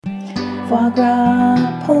foie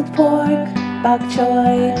gras, pulled pork, bok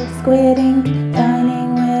choy, squid ink,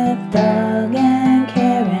 dining with Doug and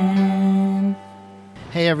Karen.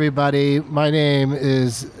 Hey everybody, my name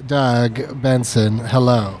is Doug Benson.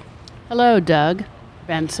 Hello. Hello, Doug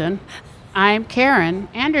Benson. I'm Karen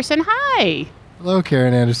Anderson. Hi. Hello,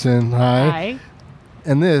 Karen Anderson. Hi. Hi.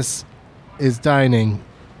 And this is Dining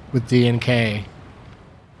with D and K,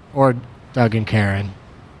 or Doug and Karen.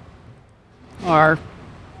 Or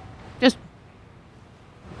just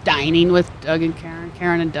dining with Doug and Karen.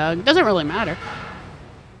 Karen and Doug. Doesn't really matter.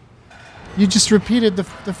 You just repeated the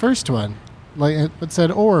first one, like it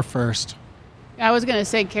said "or" first. I was going to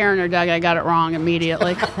say Karen or Doug. I got it wrong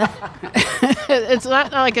immediately. It's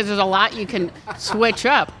not like there's a lot you can switch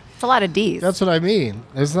up. It's a lot of D's. That's what I mean.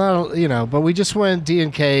 There's not, but we just went D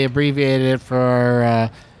and K, abbreviated it for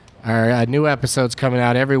our new episodes coming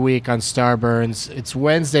out every week on Starburns. It's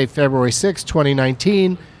Wednesday, February 6,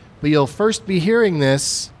 2019, but you'll first be hearing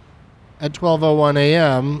this at 12:01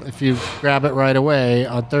 a.m. if you grab it right away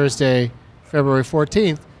on Thursday, February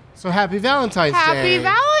 14th. So happy Valentine's Day. Happy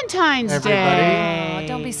Valentine's everybody. Day. Oh,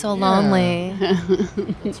 don't be so lonely.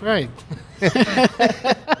 That's right.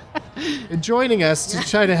 And joining us to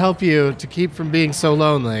try to help you to keep from being so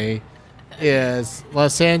lonely is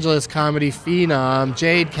Los Angeles comedy phenom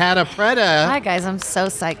Jade Catapretta. Hi, guys. I'm so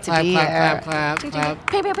psyched to Clap, be clap, here. clap, clap, clap.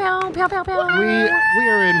 Pew, pew, pew, pew, pew, pew. We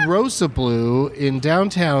are in Rosa Blue in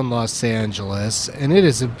downtown Los Angeles, and it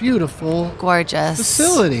is a beautiful Gorgeous.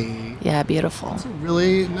 facility. Yeah, beautiful. It's a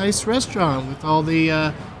really nice restaurant with all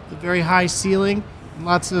the very high ceiling and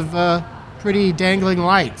lots of pretty dangling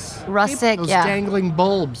lights. Rustic, Those yeah. dangling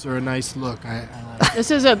bulbs are a nice look. I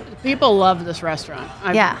like. People love this restaurant.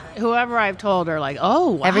 Yeah. Whoever I've told are like,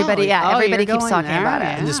 oh, wow. Everybody- yeah, oh, everybody you're keeps going talking about it.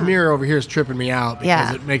 And this mirror over here is tripping me out because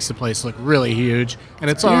Yeah. it makes the place look really huge, and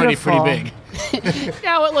it's already beautiful. pretty big.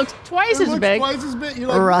 Now it looks twice It as looks big. Twice as big. You're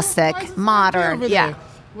like, Rustic, why is it modern, over yeah. there?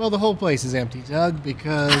 Well, the whole place is empty, Doug,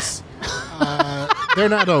 because they're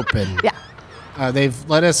not open. Yeah. They've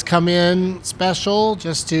let us come in special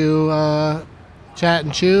just to chat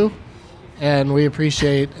and chew, and we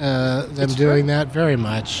appreciate them doing that very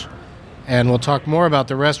much. And we'll talk more about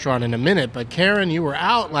the restaurant in a minute. But Karen, you were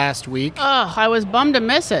out last week. Oh, I was bummed to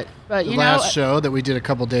miss it. But The you last know, show that we did a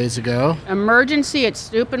couple days ago. emergency at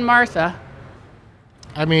Snoop and Martha.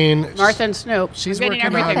 I mean, Martha and Snoop. she's I'm getting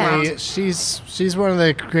working everything on wrong. the. She's one of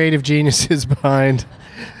the creative geniuses behind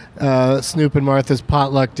Snoop and Martha's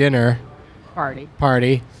potluck dinner Party.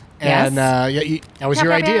 party. Yes. And that was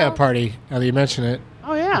your idea, party. Now that you mention it,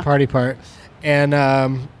 Oh, yeah. the party part. And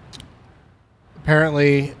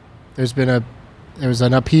apparently, there was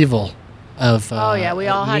an upheaval of. Oh, yeah, we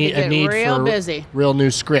all had to a get need real for busy. Real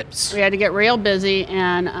new scripts. We had to get real busy,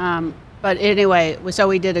 and but anyway, so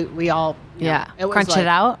we did it. We all Yeah. it was Crunch like- it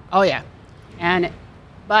out. Oh yeah,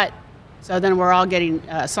 so then we're all getting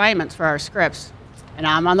assignments for our scripts, and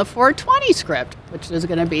I'm on the 420 script, which is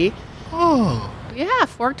going to be Oh,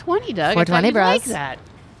 420, Doug. 420, I thought you'd bros. like that.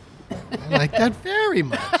 I like that very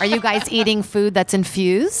much. Are you guys eating food that's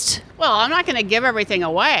infused? Well, I'm not going to give everything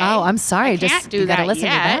away. Oh, I'm sorry. I can't Just do you gotta that listen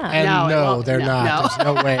yet. to that. And No, it no, won't- they're no, not. no.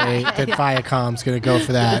 There's no way that Viacom's going to go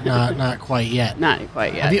for that. Not quite yet. Not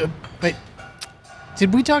quite yet. But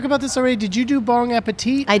did we talk about this already? Did you do Bong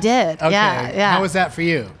Appetit? I did. Okay. Yeah. How was that for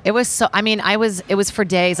you? It was so. I mean, it was for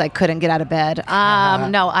days. I couldn't get out of bed.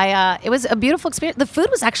 No, it was a beautiful experience. The food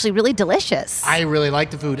was actually really delicious. I really like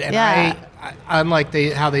the food, and Yeah. I unlike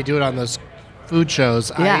how they do it on those food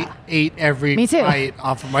shows, Yeah. I ate every Me too. bite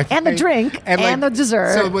off of my And the plate. drink, and the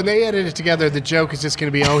dessert. So when they edit it together, the joke is just going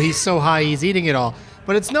to be, oh, he's so high, he's eating it all.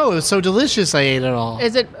 But it was so delicious, I ate it all.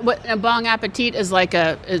 Is it a Bong Appetit is like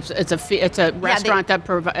it's a restaurant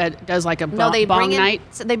that does like a bong night?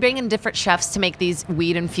 So they bring in different chefs to make these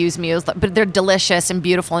weed infused meals, but they're delicious and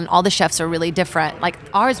beautiful, and all the chefs are really different. Like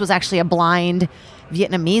ours was actually a blind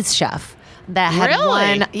Vietnamese chef that had Really?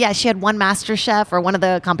 won. Yeah, she had won Master Chef or one of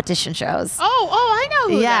the competition shows. I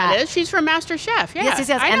know who Yeah. that is. She's from Master Chef. Yeah. Yes.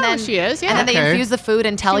 I and know then, who she is. Yeah. And then they Okay. infuse the food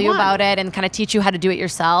and tell She you won. about it and kind of teach you how to do it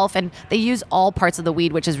yourself. And they use all parts of the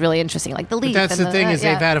weed, which is really interesting, like the leaf. That's and the thing is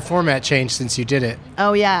yeah. they've had a format change since you did it.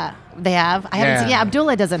 Oh yeah, they have. I haven't Yeah. seen. Yeah,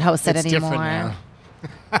 Abdullah doesn't host it It's anymore. different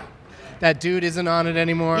now. That dude isn't on it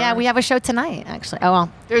anymore. Yeah, we have a show tonight, actually. Oh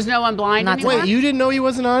well. There's no one blind Not anymore? Wait, you didn't know he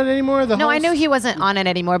wasn't on it anymore? The No, I host? knew he wasn't on it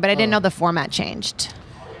anymore, but I Oh. didn't know the format changed.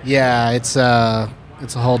 Yeah, it's a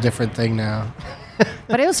whole different thing now.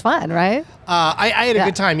 But it was fun, right? I had a Yeah.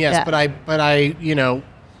 good time, yes, Yeah. but I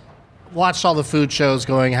watched all the food shows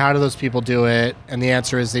going, how do those people do it? And the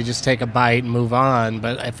answer is they just take a bite and move on.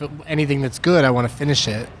 But if anything that's good, I want to finish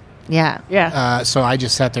it. Yeah. Yeah. So I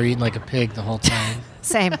just sat there eating like a pig the whole time.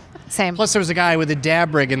 Same. Plus, there was a guy with a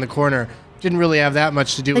dab rig in the corner. Didn't really have that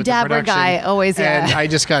much to do with the dabber production. guy, always, yeah. And I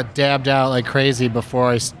just got dabbed out like crazy before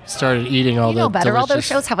I started eating all You know the better. All those delicious,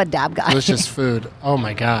 shows have a dab guy. delicious food. Oh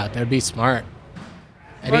my God, that'd be smart.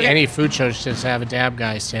 Any food show should just have a dab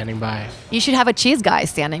guy standing by. You should have a cheese guy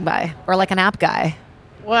standing by, or like an app guy.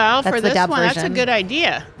 Well, That's for the this dab one, that's a version. good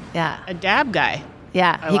idea. Yeah. A dab guy.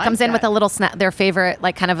 Yeah. I He like comes in that. with a little snack, their favorite,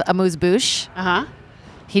 like kind of amuse-bouche. Uh huh.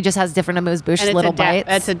 He just has different amuse-bouche And it's little a dab, bites.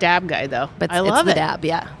 That's a dab guy, though. but I it's love the it. dab,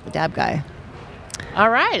 yeah. The dab guy. All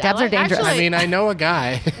right. Dabs are dangerous. Actually, I mean, I know a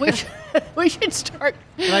guy. we should start.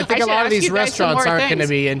 And I think a should lot of ask these you guys some restaurants more aren't going to things.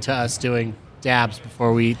 be into us doing dabs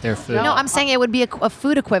before we eat their food. No, I'm saying it would be a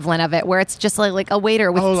food equivalent of it, where it's just like a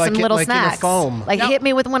waiter with Oh, some like little like in a snacks. foam. Like No. hit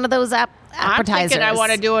me with one of those I'm appetizers. thinking I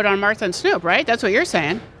want to do it on Martha and Snoop, right? That's what you're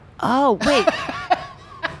saying. Oh wait,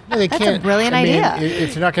 No, they That's a can't. brilliant I mean, idea.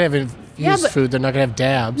 If they're not going to have infused but- food, they're not going to have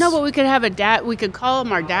dabs. No, but we could have a dab. We could call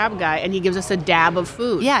him our dab guy, and he gives us a dab of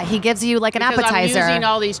food. yeah, he gives you like an Because appetizer. I'm using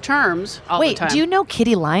all these terms all the Wait, time. do you know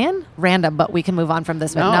Kitty Lion? Random, but we can move on from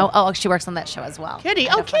this one. No. No? Oh, she works on that show as well. Kitty?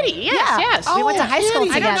 Kinda Oh, Kitty. funny. Yes, Yeah. yes. We went to high school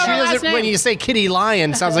Kitty. I don't know together. She her last doesn't, when name. you say kitty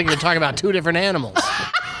lion, sounds like you're talking about two different animals.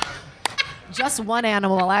 Just one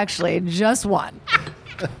animal, actually. Just one.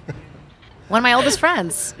 One of my oldest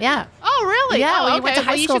friends. Yeah. Oh, really? Yeah, Oh, we okay. went to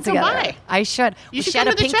high well, you school should come together. by. I should. You should she had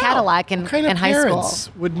come a to the pink show. Cadillac in, What kind of in high school. parents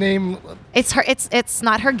would name? It's her. It's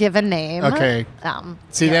not her given name. Okay.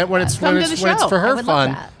 See that when it's Come when to it's the when it's show. for I her would love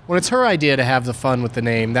fun, that. when it's her idea to have the fun with the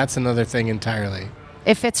name, that's another thing entirely.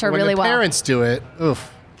 It fits her When really the well. parents do it,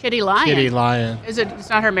 oof, Kitty Lion. kitty lion. Is it? It's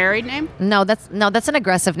not her married name. No, that's an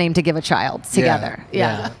aggressive name to give a child together.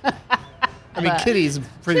 Yeah. I mean, But- Kitty's a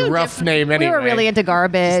pretty Too rough different. name We anyway. were really into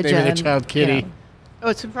garbage. Just naming and, the child Kitty. you know. Oh,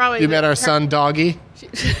 it's probably. You met our her- son Doggy.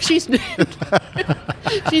 She's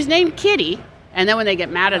she's named Kitty, and then when they get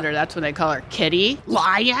mad at her, that's when they call her Kitty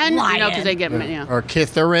Lion. You know, because they get Or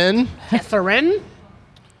Kitharin. Catherine.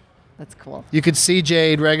 That's cool. You could see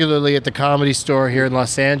Jade regularly at the Comedy Store here in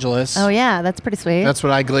Los Angeles. Oh yeah, that's pretty sweet. That's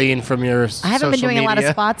what I glean from your I haven't been social doing a lot of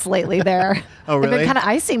media. spots lately there. Oh, They've really? been kind of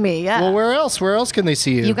icing me. Yeah. Well, where else? Where else can they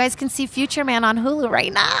see you? You guys can see Future Man on Hulu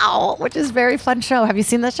right now, which is a very fun show. Have you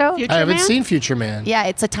seen the show? Future I haven't Man? seen Future Man. Yeah,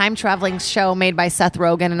 it's a time traveling show made by Seth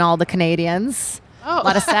Rogen and all the Canadians. Oh. A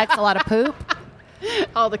lot of sex, a lot of poop.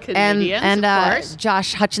 All the And Canadians, of course.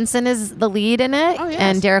 Josh Hutchinson is the lead in it, Oh, yes.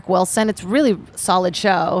 and Derek Wilson. It's a really solid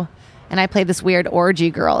show. And I play this weird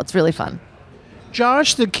orgy girl. It's really fun.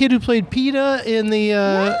 Josh, the kid who played PETA in the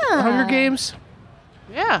Hunger Games.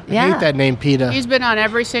 Yeah. Yeah. I hate that name, PETA. He's been on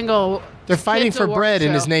every single. They're fighting Kids for Award bread, and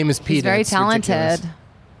show. his name is PETA. He's very It's talented. ridiculous.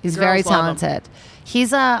 He's Girls very love him. talented.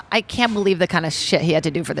 He's I can't believe the kind of shit he had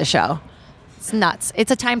to do for the show. It's nuts.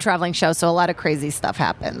 It's a time traveling show, so a lot of crazy stuff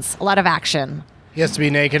happens. A lot of action. He has to be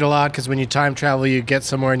naked a lot because when you time travel, you get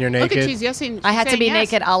somewhere and you're Look at naked. she's guessing. I had to be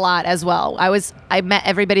naked a lot as well. I met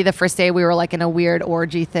everybody the first day. We were like in a weird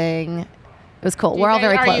orgy thing. It was cool. We're all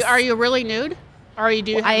very close. Are you really nude? Or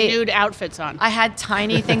do you have I- nude outfits on? I had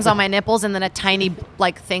tiny things on my nipples and then a tiny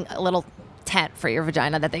a little tent for your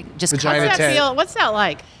vagina that they just Vagina cover. What's that tent. feel? What's that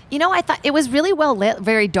like? You know, I thought it was really well lit,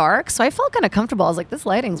 very dark, so I felt kind of comfortable. I was like, this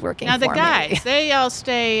lighting's working. Now the for guys, me. they all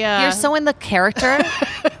stay. You're so in the character.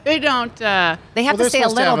 They don't. They have well, to they're stay a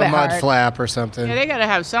supposed to little have bit a mud hard. flap or something. Yeah, they got to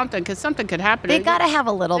have something because something could happen. They got to have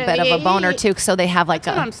a little bit of a boner too, so they have like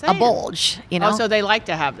That's what I'm a saying. bulge. You know. Oh, so they like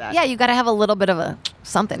to have that. yeah, you got to have a little bit of a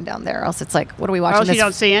something down there, or else it's like, what are we Or watching? else you this-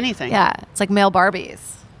 don't see anything. Yeah, it's like male Barbies.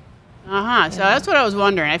 Uh huh. So that's what I was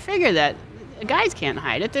wondering. I figured that guys can't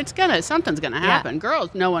hide it. Something's gonna happen. Girls,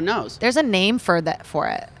 no one knows. There's a name for it.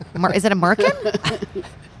 Is it a merkin?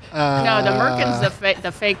 No, the merkin's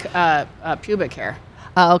the fake pubic hair,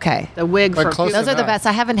 Oh, okay. the wig But for close pubic. Those are the enough. best.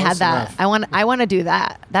 I haven't Close had that. enough. I want to do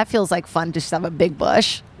that. That feels like fun to just have a big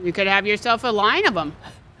bush. You could have yourself a line of them.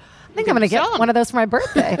 I think I'm going to get sell 'em. one of those for my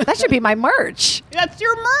birthday. That should be my merch. That's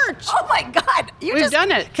your merch. Oh my God. We've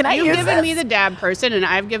done it. Can I You've use given this? me the dab person, and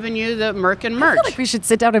I've given you the merkin I merch. feel like we should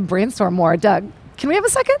sit down and brainstorm more. Doug, can we have a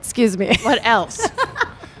second? Excuse me. What else?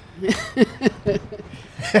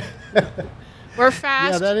 We're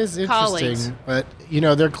fast Yeah, that is interesting. colleagues. But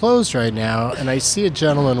they're closed right now, and I see a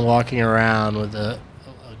gentleman walking around with a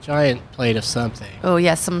giant plate of something. Oh,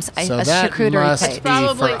 yes. So a that charcuterie must plate. be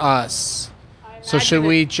Probably- for us. So should imagine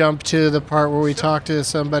we jump to the part where we talk to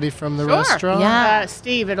somebody from the restaurant? Yeah.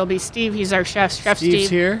 Steve. It'll be Steve. He's our chef. Chef Steve's Steve.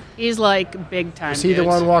 here? He's like big time. Is he the dudes.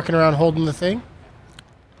 one walking around holding the thing?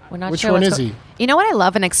 We're not Which sure one what's is he? You know what I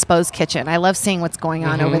love? An exposed kitchen. I love seeing what's going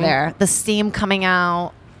on over Mhm. there. The steam coming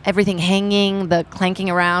out, everything hanging, the clanking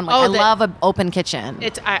around. Like, Oh, I the- love an open kitchen.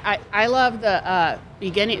 It's I love the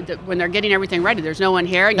beginning when they're getting everything ready. There's no one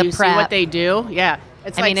here, and The you see prep. what they do. Yeah,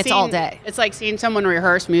 I mean, it's all day. It's like seeing someone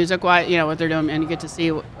rehearse music, while what they're doing, and you get to see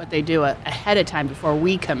what they do ahead of time before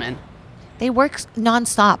we come in. They work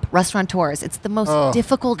nonstop, restaurateurs. It's the most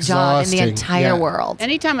difficult job in the exhausting. entire Yeah. world.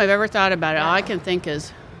 Anytime I've ever thought about it, all I can think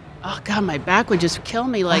is, oh God, my back would just kill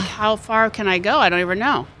me. Like, how far can I go? I don't even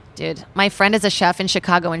know. Dude, my friend is a chef in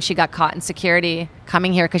Chicago, and she got caught in security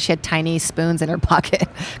coming here because she had tiny spoons in her pocket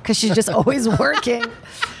because she's just always working.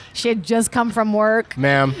 She had just come from work.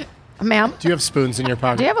 Ma'am, Ma'am, do you have spoons in your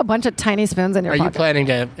pocket? do you have a bunch of tiny spoons in your Are you pocket? planning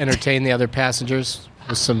to entertain the other passengers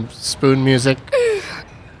with some spoon music?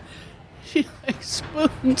 She likes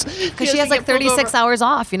spoons. Because she has like 36 hours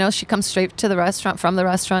off. She comes straight to the restaurant from the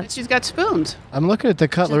restaurant. She's got spoons. I'm looking at the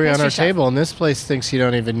cutlery on pastry our chef. table, and this place thinks you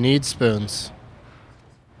don't even need spoons.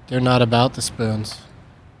 They're not about the spoons.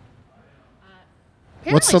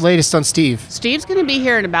 What's the Apparently, latest on Steve? Steve's going to be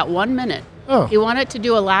here in about 1 minute. Oh. He wanted to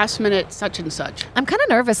do a last minute such and such. I'm kind of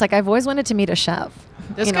nervous. Like, I've always wanted to meet a chef.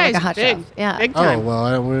 This like guy's a hot big. chef. Yeah. Big Oh, time.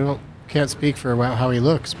 well, we can't speak for how he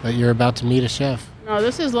looks, but you're about to meet a chef. No,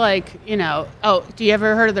 this is like, oh, do you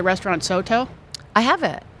ever heard of the restaurant Soto? I have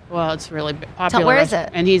it. Well, it's really popular. where is it?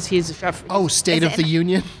 And he's a chef. Oh, State Is of it the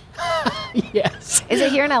Union? yes. Is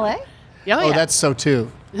it here in LA? Yeah. Oh, that's so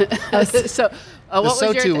too. So, what The was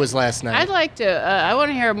so your too was last night. I'd like to. I want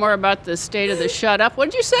to hear more about the state of the shut up.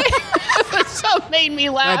 What did you say? So made me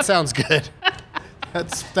laugh. That sounds good.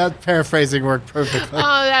 That paraphrasing worked perfectly.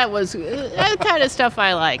 Oh, that was that kind of stuff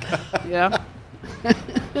I like. Yeah.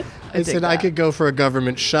 I said I could go for a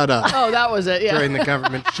government shut up Oh, that was it. Yeah. during the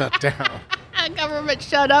government shutdown. Government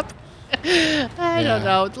shut up. I don't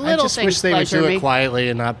know. Little I just things wish they would pleasure do me. it quietly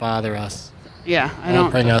and not bother us. Yeah, I Don't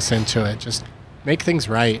don't. bring us into it. Just make things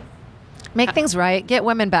right. Make things right. Get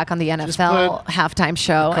women back on the NFL halftime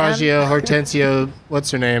show. Ocasio, Hortensio,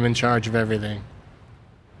 what's her name, in charge of everything?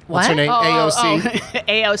 What's her What? name? AOC.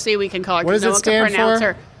 AOC, we can call her. What 'cause does no it one can stand pronounce for?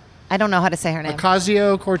 Her. I don't know how to say her name.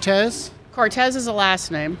 Ocasio Cortez? Cortez is the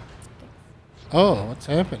last name. Oh, what's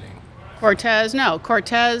happening? Cortez.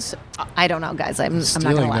 I don't know, guys. I'm not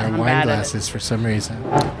Stealing going to their lie. wine bad at it. glasses for some reason.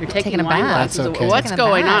 You're Taking taking a wine bath. glasses. That's okay. What's Taking a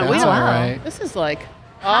going bath. on? We That's don't. all right. This is like.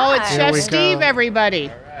 Oh, it's Hi. Chef Here we Steve, go.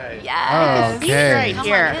 everybody. Yes. Okay. Right Come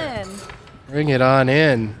here. on in. Bring it on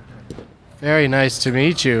in. Very nice to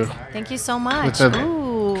meet you. Thank you so much. With a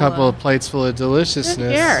Ooh. couple of plates full of Good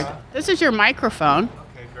deliciousness. here. This is your microphone.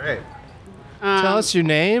 Okay, great. Tell us your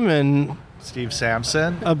name and Steve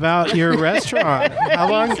Sampson. about your restaurant. How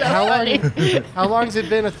long? So How funny. long? How long's it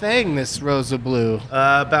been a thing? This Rosa Blue.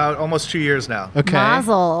 About almost 2 years now. Okay.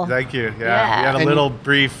 Mazel. Thank you. Yeah, Yeah. we had a And- little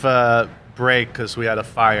brief break because we had a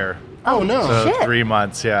fire. Oh no. So shit. 3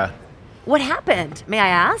 months. Yeah. What happened? May I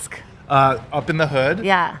ask? Up in the hood.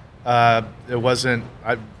 Yeah. It wasn't.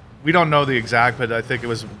 We don't know the exact, but I think it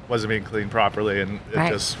wasn't being cleaned properly, and it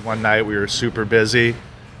Right. just one night we were super busy,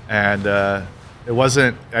 and it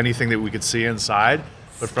wasn't anything that we could see inside,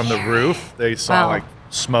 but from the roof they saw Wow. like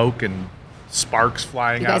smoke and sparks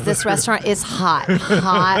flying You out. guys, of the this roof. restaurant is hot.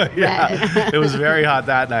 Hot red. Yeah, it was very hot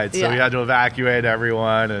that night, so Yeah. we had to evacuate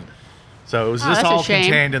everyone, and so it was just that's a all shame.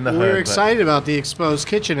 contained in the We hood. were but- excited about the exposed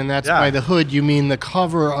kitchen, and that's Yeah. by the hood. You mean the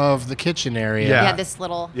cover of the kitchen area? Yeah. Yeah, this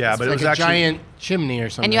little. Yeah, but it Like was a actually giant chimney or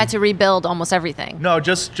something. And you had to rebuild almost everything. no,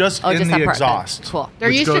 just Oh, in just the that part. exhaust. Cool. There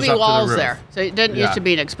which used to goes be up the walls roof. there, so it didn't used Yeah. to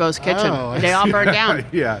be an exposed kitchen. Oh, I They all burned down.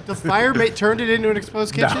 Yeah. The fire turned it into an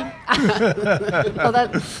exposed kitchen. Oh,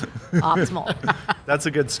 that's optimal. That's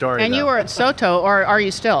a good story. And you though. were at Soto, or are you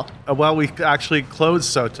still? Well, we actually closed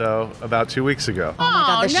Soto about 2 weeks ago. Oh my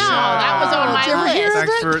God, no, the that was on Did you ever my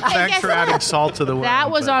hear list. Thanks for adding salt to the wound. That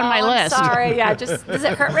was but- on my Oh, I'm list. sorry. Yeah, just does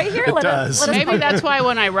it hurt right here? Let does. Let us Maybe know. that's why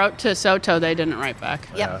when I wrote to Soto, they didn't write back.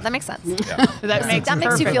 Yep, that makes sense. That makes That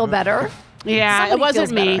makes you perfect. feel better. Yeah, it Somebody wasn't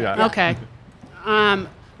feels me. better. Yeah. Okay.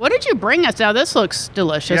 What did you bring us? Now this looks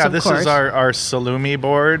delicious. Yeah, of this course. is our salumi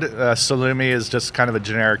board. Salumi is just kind of a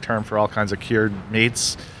generic term for all kinds of cured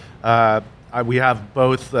meats. We have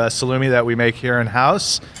both salumi that we make here in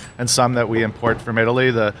house and some that we import from Italy.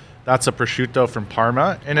 That's a prosciutto from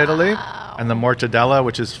Parma in Italy, and the mortadella,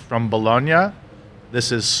 which is from Bologna.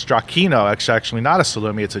 This is stracchino. It's actually not a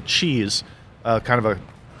salumi; it's a cheese, kind of a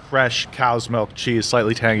fresh cow's milk cheese,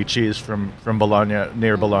 slightly tangy cheese from Bologna,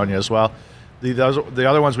 near Bologna as well. The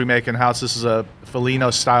other ones we make in house. This is a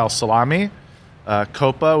Felino style salami,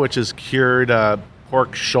 coppa, which is cured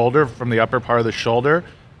pork shoulder from the upper part of the shoulder,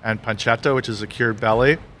 and pancetta, which is a cured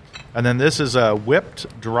belly, and then this is a whipped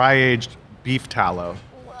dry aged beef tallow.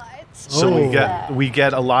 So Oh. we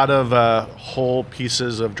get a lot of whole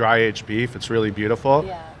pieces of dry aged beef. It's really beautiful,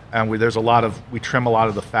 and we trim a lot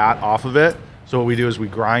of the fat off of it. So what we do is we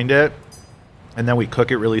grind it, and then we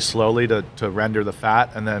cook it really slowly to render the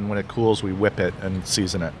fat, and then when it cools, we whip it and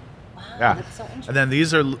season it. Yeah. that's so interesting. And then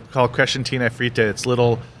these are called crescentine fritte. It's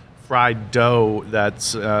little fried dough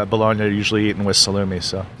that's bologna usually eaten with salumi.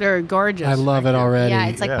 So They're gorgeous. I love it already. Yeah,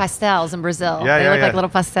 it's like Yeah. pastels in Brazil. Yeah, they yeah, look yeah. like little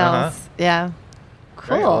pastels. Uh-huh. Yeah.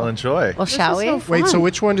 Cool. great, well, enjoy. Well, shall we? is so Wait, so fun.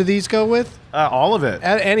 which one do these go with? All of it.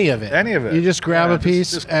 Any of it. Any of it. You just grab Yeah, a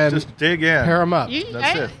piece just and just dig in. pair them up.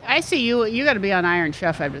 That's it. I see you. You got to be on Iron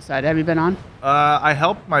Chef. I've decided. Have you been on? I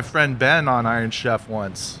helped my friend Ben on Iron Chef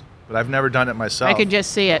once, but I've never done it myself. I could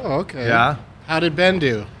just see it. Oh, okay. Yeah. How did Ben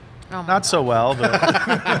do? Oh my Not so well, but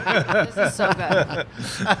God, this is so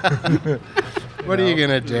good. What are you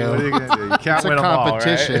gonna what are do? you gonna do? You can't It's a win them all, right?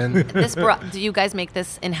 competition. Do you guys make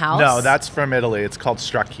this in house? No, that's from Italy. It's called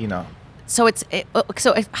stracchino. so.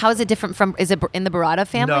 How is it different from? Is it in the burrata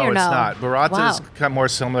family No, or no? it's not. Burrata Wow. is kind of more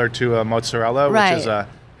similar to a mozzarella, Right. which is a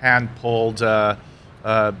hand-pulled,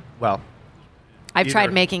 well, I've tried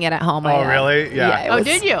either. making it at home. Oh, really? Yeah. it Oh, was-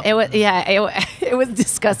 did you? It was. Yeah. It was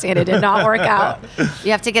disgusting. It did not work out.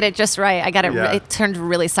 You have to get it just right. I got it. Yeah. It turned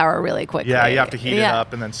really sour really quickly. yeah, you have to heat it Yeah.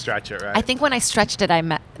 up and then stretch it, right? I think when I stretched it,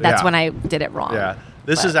 that's Yeah. when I did it wrong. Yeah.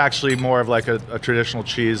 This is actually more of like a traditional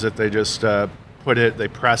cheese that they just they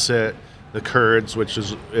press it, the curds, which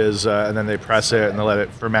is and then they press it and they let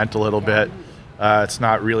it ferment a little bit. It's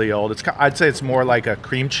not really old. I'd say it's more like a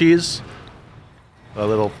cream cheese, a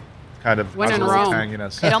little kind of When has in a little Rome.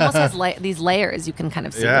 tanginess. It almost has these layers you can kind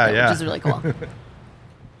of see, Yeah, with it, yeah. which is really cool.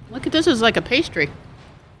 Look at this. Is like a pastry.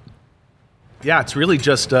 Yeah, it's really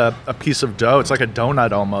just a piece of dough. It's like a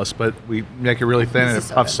donut almost, but we make it really thin and This it is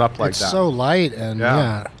so puffs good. up like It's that. so light and Yeah.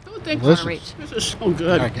 yeah. Oh, thank Delicious. Reach. This is so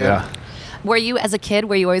good. yeah. Were you, as a kid,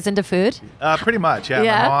 were you always into food? Pretty much, yeah.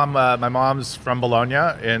 Yeah? My mom's from Bologna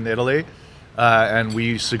in Italy, and we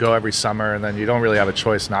used to go every summer. And then you don't really have a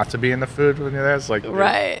choice not to be in the food when you're there. It's like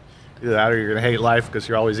Right. either that or you're gonna hate life because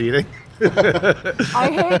you're always eating.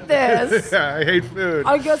 I hate this. Yeah, I hate food.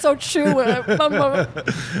 I guess I'll chew it.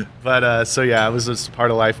 But so yeah, it was just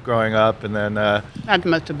part of life growing up, and then That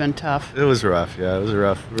must have been tough. it was rough. Yeah, it was a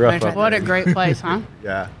rough What a upbringing. great place, huh?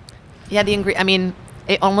 Yeah. Yeah, I mean,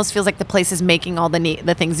 it almost feels like the place is making all the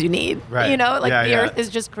things you need. Right. You know, like Yeah, the yeah. earth is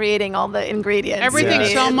just creating all the ingredients.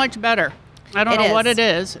 Everything's Yeah. so much better. I don't It know what is. it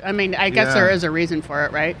is. I mean, I guess Yeah. there is a reason for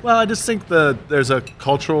it, right? Well, I just think there's a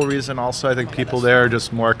cultural reason also. I think people there are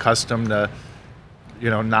just more accustomed to,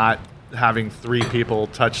 not having 3 people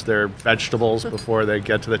touch their vegetables before they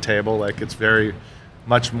get to the table. Like it's very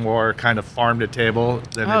much more kind of farm to table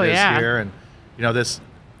than Oh, it is yeah. here. And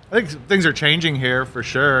I think things are changing here for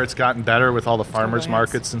sure. It's gotten better with all the farmers has.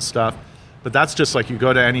 markets and stuff. But that's just like you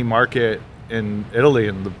go to any market in Italy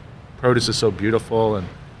and the produce is so beautiful and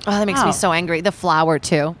Oh, that makes Oh. me so angry. The flour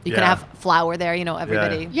too. You can Yeah. have flour there.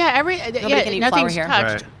 Everybody. Yeah, can eat flour nothing's here.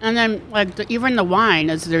 touched. Right. And then even the wine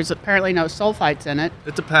there's apparently no sulfites in it.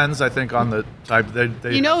 it depends, I think, on the type.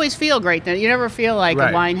 They You always feel great then. You never feel like Right.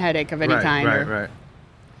 a wine headache of any right, kind. Right, or- right.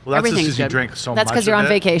 Well, that's just Everything's because you good. drink so That's much. because you're on of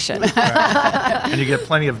it, vacation. and you get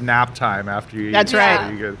plenty of nap time after you eat. That's so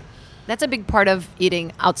right. you get- That's a big part of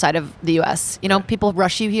eating outside of the U.S. People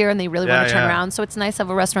rush you here and they really want Yeah, to turn yeah. around. So it's nice to have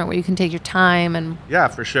a restaurant where you can take your time and Yeah,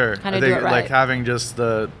 for sure. Kinda I do think it right. like having just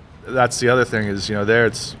that's the other thing is, there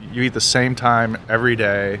it's you eat the same time every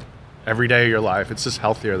day of your life. It's just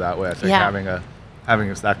healthier that way. I think Yeah.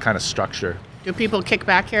 having that kind of structure. Do people kick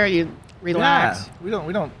back here? You relax. Yeah,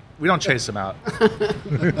 we don't chase them out.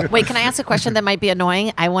 Wait, can I ask a question that might be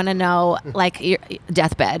annoying? I want to know, like, your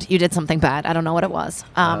deathbed. You did something bad. I don't know what it was.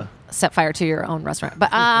 Set fire to your own restaurant.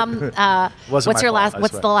 But Wasn't what's my your fault, last? I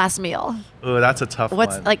What's swear. the last meal? Oh, that's a tough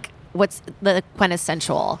What's one. what's the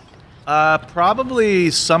quintessential?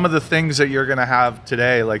 Probably some of the things that you're gonna have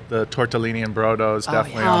today, like the tortellini and brodo is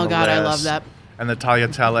definitely yeah. on Oh, the God, I list. love that. And the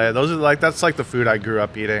tagliatelle, those are that's like the food I grew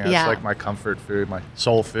up eating. It's Yeah. like my comfort food, my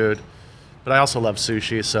soul food. But I also love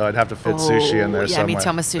sushi, so I'd have to fit sushi in there Oh, yeah, somewhere. me too.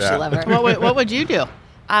 I'm a sushi Yeah. lover. What would you do?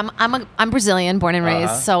 I'm Brazilian, born and raised,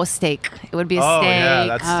 Uh-huh. so steak. It would be a Oh, steak, yeah,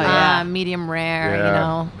 that's- Oh, yeah. medium rare.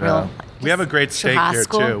 Yeah, Real. yeah. We have a great steak here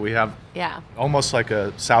churrasco. too. We have Yeah. almost like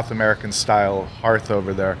a South American style hearth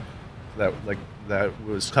over there that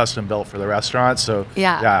was custom built for the restaurant. So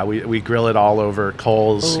Yeah. we grill it all over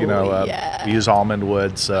coals. Ooh, yeah. We use almond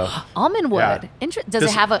wood. So Almond wood. Yeah. Does it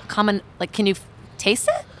This- have a common? Like, can you taste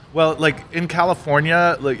it? well, like in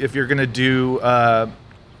California, like if you're gonna do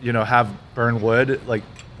have burn wood, like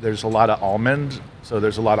there's a lot of almond. So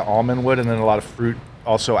there's a lot of almond wood, and then a lot of fruit,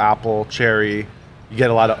 also apple, cherry. You get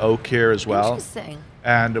a lot of oak here as well. Interesting.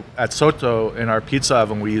 And at Soto, in our pizza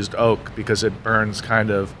oven, we used oak because it burns kind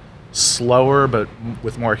of slower, but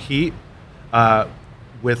with more heat.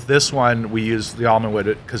 With this one, we use the almond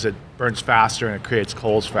wood because it burns faster and it creates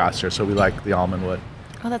coals faster. So we like the almond wood.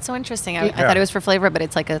 Oh, that's so interesting. I thought it was for flavor, but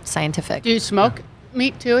it's like a scientific. Do you smoke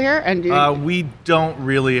meat too here? And do you, We don't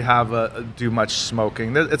really do much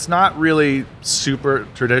smoking. It's not really super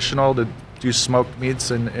traditional to do smoked meats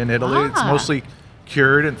in Italy. It's mostly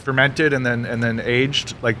cured and fermented and then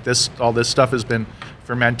aged. Like this, all this stuff has been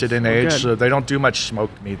fermented and aged, good. so they don't do much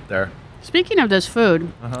smoked meat there. Speaking of this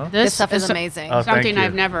food, This stuff is amazing. Oh, thank something you.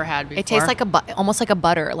 I've never had before. It tastes like almost like a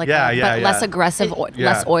butter, like Yeah, yeah, but less yeah. aggressive, yeah.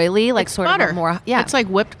 less oily, like It's sort butter. of a more. Yeah, It's like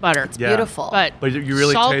whipped butter. Yeah. beautiful. But you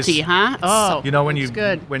really salty, taste, huh? Oh, You know when it's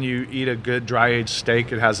good. when you eat a good dry aged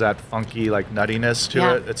steak, it has that funky like nuttiness to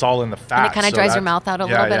Yeah. it. It's all in the fat. and it kind of so dries your that's- mouth out a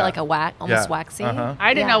yeah, little bit, yeah. like a almost waxy. Uh-huh.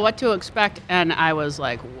 I didn't Yeah. know what to expect, and I was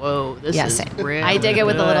like, "Whoa, this Yeah, is same. really I dig it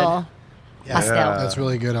with a good. little pastel. That's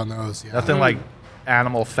really good on those. Yeah. Nothing like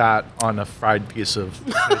animal fat on a fried piece of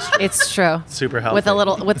pastry. It's true. Super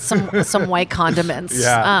healthy. With some white condiments.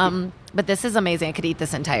 Yeah. But this is amazing. I could eat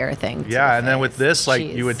this entire thing. to Yeah, the and then with face. this, like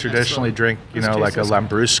Cheese. you would traditionally drink, This like a tastes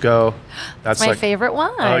Lambrusco. That's my like favorite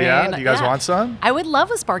wine. Oh yeah, do you guys Yeah. want some? I would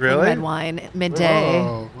love a sparkling Really? red wine midday.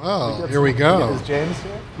 Oh, well, here we go. James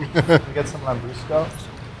here? Can we get some Lambrusco?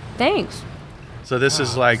 Thanks. So this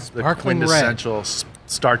is like the Sparkling red. quintessential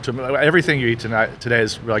start to everything you eat today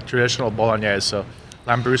is like traditional bolognese. So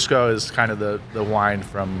Lambrusco is kind of the wine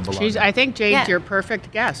from Bologna. I think Jade's Yeah. your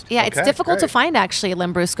perfect guest. Yeah, it's Okay, difficult to great. find actually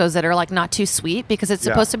Lambruscos that are like not too sweet because it's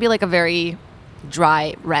Yeah. supposed to be like a very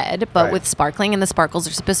dry red, but Right. with sparkling, and the sparkles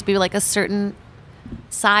are supposed to be like a certain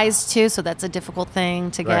size too, so that's a difficult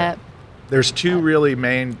thing to Right. get. There's two really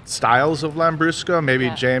main styles of Lambrusco. Maybe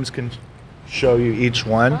Yeah. James can show you each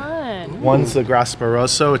one. Fun. One's the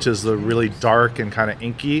Grasparoso, which is the really dark and kind of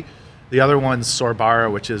inky. The other one's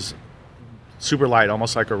Sorbara, which is super light,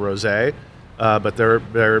 almost like a rosé, but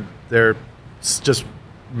they're just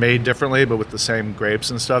made differently, but with the same grapes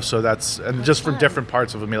and stuff. So that's just from fun. different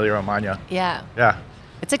parts of Emilia Romagna. Yeah. Yeah.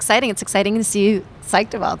 It's exciting. It's exciting to see you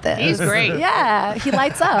psyched about this. He's great. Yeah, he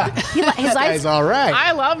lights up. His Guy's eyes. all right.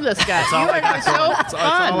 I love this guy. all I got so going- that's all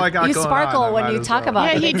I fun. got You going sparkle on, I when might you as talk well.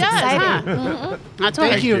 about Yeah, it. he It's does, exciting. huh? That's what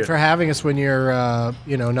Thank I you you. for having us when you're,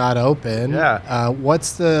 not open. Yeah.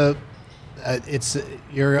 What's the?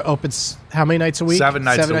 You're open. How many nights a week? 7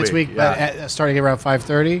 nights a week. week, But yeah. starting around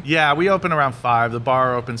 5:30. Yeah, we open around 5. The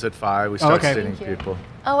bar opens at 5. We start okay. seating people.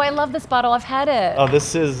 Oh, I love this bottle. I've had it. Oh,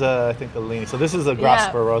 this is, I think, the lean. So this is the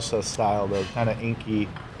Yeah. Grasparosa style, the kind of inky,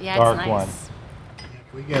 Yeah, dark it's nice. one.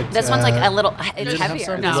 We get. This one's like a little. It's didn't have heavier.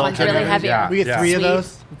 some? This No. one's really Heavier? heavier. Yeah. We get 3 of Sweet.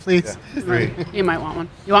 those, please. Yeah, 3. You might want one.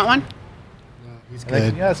 You want one? He's And then good.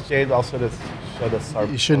 can you ask Jade also to show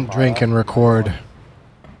the You shouldn't drink and record.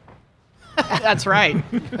 That's right.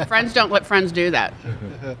 Friends don't let friends do that.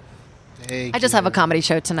 I just have a comedy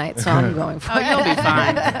show tonight, so I'm going for Oh, it. you'll be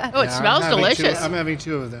fine. Oh, it smells delicious. I'm having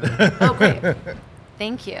 2 of them. Oh, great.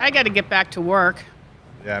 Thank you. I got to get back to work.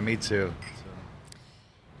 Yeah, me too.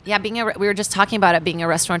 Yeah, we were just talking about it being a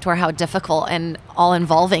restaurateur, how difficult and all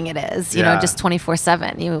involving it is. You know, Yeah. just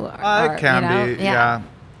 24/7. You are. It can you know, be, yeah.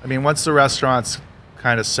 I mean, once the restaurant's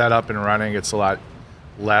kind of set up and running, it's a lot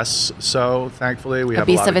less so, thankfully. We have a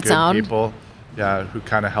beast lot of of its good own. people who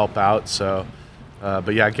kind of help out. So,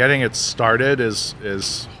 but yeah, getting it started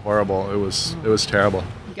is horrible. It was terrible.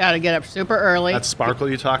 Got to get up super early. That sparkle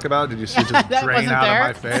you talk about, did you see just That drain wasn't out there.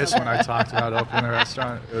 of my face when I talked about opening the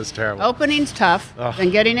restaurant? It was terrible. Opening's tough, Ugh.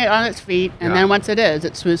 then getting it on its feet, and Yeah. then once it is,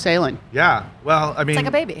 it's smooth sailing. Yeah, well, I mean, like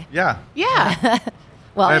a baby. Yeah, Yeah.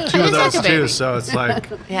 Well, I have 2 it of is like those a baby. too, so it's like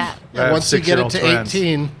yeah. I have Once you get it 6-year-old to twins.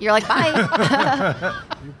 18, You're like, bye.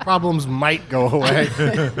 problems might go away.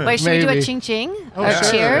 Wait, should we do a Maybe. ching ching? Oh, Or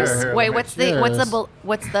sure. cheers? Sure. Wait, what's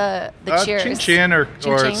the cheers? Chin chin or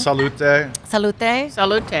Chin-chin. salute, Salute.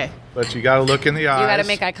 Salute. but you got to look in the eyes. You got to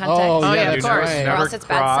make eye contact. Oh, yeah, You of course. never- Or never else it's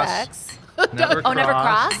bad cross. sex. Never Oh, never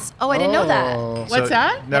cross? Oh, I didn't know that. Oh. What's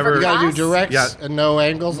that? Never. You gotta do Cross? directs Yeah. and no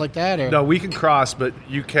angles like that, or No, we can cross, but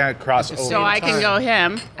you can't cross over. So I can go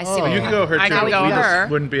him, I see Oh. what You can go her too. I can but go we just her,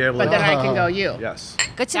 wouldn't be able but to. then I can go you. Yes.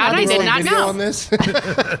 Good to That know I these did things. not video know. on this.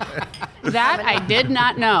 That I did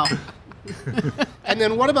not know. And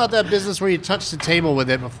then what about that business where you touch the table with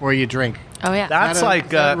it before you drink? Oh, yeah. That's that a- like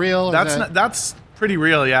is that real? Is That's that- that's pretty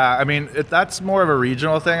real. Yeah. I mean, that's more of a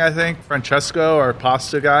regional thing. I think Francesco, our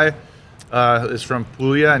pasta guy, is from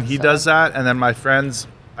Puglia, and he does that. And then my friends,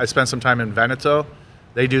 I spent some time in Veneto.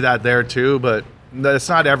 They do that there too, but it's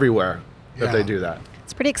not everywhere that Yeah. they do that.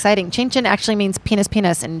 It's pretty exciting. Chin chin actually means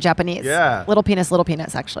penis in Japanese. Yeah. Little penis,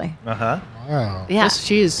 actually. Uh huh. Wow. Yeah.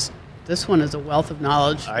 This one is a wealth of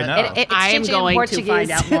knowledge. I that know. It's I am chin-chin in going to Portuguese.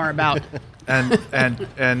 find out more about.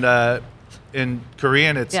 and in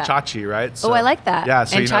Korean, it's Yeah. chachi, right? Oh, I like that. Yeah,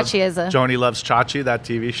 so And you know, chachi is a- Joni Loves Chachi, that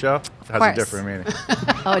TV show. It has course. a different meaning.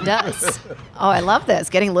 Oh, it does. Oh, I love this.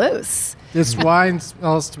 Getting loose. This wine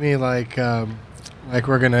smells to me like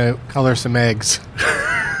we're gonna color some eggs.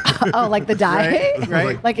 Oh, like the dye?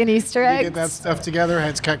 Right. Like an Easter You egg? get that stuff together.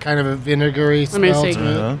 It's got kind of a vinegary Let me smell see. to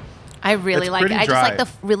it. Uh-huh. I really It's like it. pretty I just like dry.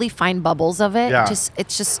 the really fine bubbles of it. Yeah.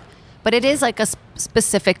 It's just, but it is like a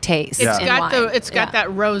specific taste. Yeah. It's in got wine. it's got Yeah. that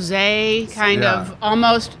rosé kind Yeah. of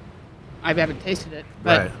almost. I haven't tasted it,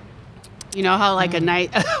 but Right. you know how like a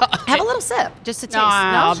night. Have a little sip just to taste. No,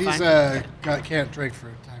 I'll- She's fine. can't drink for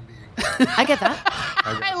a time being. I get that.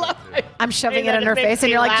 I love it. I'm shoving Say it in that, her makes face, and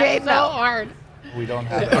me you're like, laugh Jade, so no. hard. We don't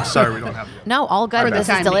have. I'm sorry, we don't have. No, all good. the This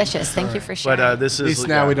time is being. delicious. Thank you for sharing. But this At is least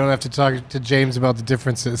now we don't have to talk to James about the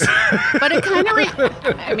differences. But it kind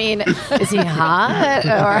of. I mean, is he hot?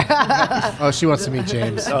 Or Oh, she wants to meet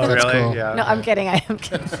James. Oh, That's really? cool. Yeah. no, I'm kidding. I am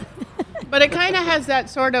kidding. But it kind of has that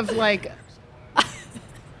sort of like.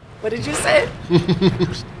 What did you say?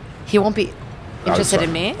 He won't be interested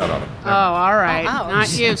in me. Oh, all right. Oh, ouch.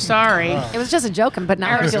 Not you. Sorry. It was just a joke, but now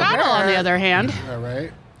I feel Aristotle, on the hurt. other hand. All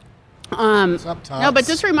right. What's up, Tots? No, but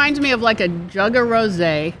this reminds me of like a jug of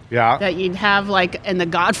rosé Yeah. that you'd have like in The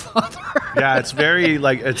Godfather. Yeah, it's very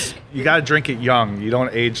like it's. You got to drink it young. You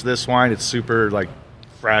don't age this wine. It's super like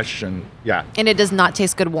fresh and yeah. And it does not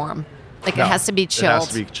taste good warm. Like No, it has to be chilled. It has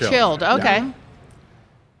to be chilled. Chilled. Okay.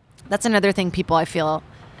 That's another thing people I feel,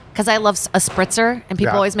 because I love a spritzer, and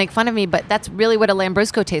people Yeah. always make fun of me, but that's really what a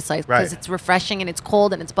Lambrusco tastes like, because Right. it's refreshing and it's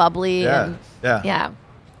cold and it's bubbly. Yeah. And, Yeah. yeah.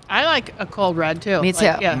 I like a cold red too. Me too.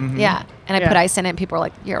 Like, yeah. Yeah. And I Yeah. put ice in it, and people are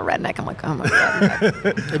like, "You're a redneck." I'm like, "Oh my god."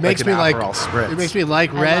 It makes an me like Aperol Spritz. it makes me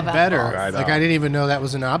like red love better. Aperol. Right Like on. I didn't even know that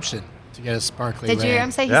was an option to get a sparkly Did you red. hear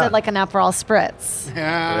him say he Yeah. said like an Aperol spritz?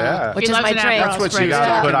 Yeah. Which He is loves my an drink. Aperol That's what Spritz. she You was gotta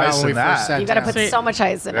talking put about ice when we in first that. sat You got to down. put so much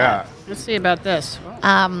ice in Yeah. Let's see about this.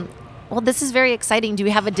 it. Well, this is very exciting. Do we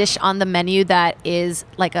have a dish on the menu that is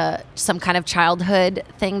like some kind of childhood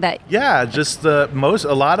thing that? Yeah, just a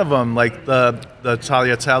lot of them, like the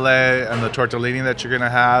tagliatelle and the tortellini that you're gonna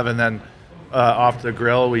have, and then off the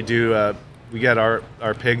grill we do we get our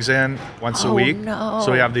pigs in once a Oh, week. no.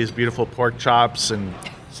 So we have these beautiful pork chops and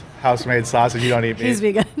house-made sausage. You don't eat meat. He's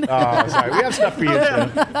vegan. Oh, sorry. We have stuff for you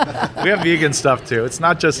too. We have vegan stuff too. It's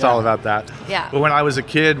not just all about that. Yeah. But when I was a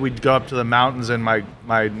kid, we'd go up to the mountains, and my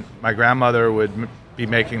grandmother would be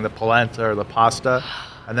making the polenta or the pasta,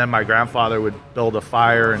 and then my grandfather would build a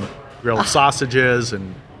fire and grill sausages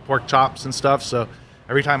and pork chops and stuff. So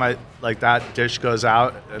every time that dish goes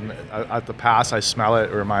out and at the pass, I smell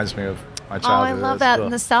it. It reminds me of my Oh, childhood. I love It's that cool.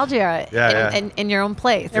 nostalgia Yeah, in your own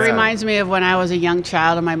place. It reminds me of when I was a young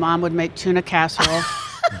child and my mom would make tuna casserole.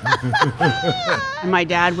 And my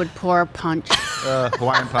dad would pour punch,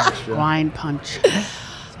 Hawaiian punch. Yeah. wine punch,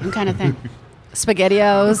 some kind of thing.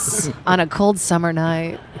 SpaghettiOs on a cold summer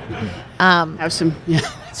night. Have some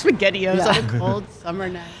SpaghettiOs on a cold summer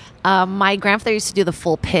night. My grandfather used to do the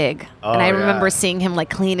full pig, Oh, and I yeah. remember seeing him like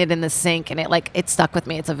clean it in the sink, and it stuck with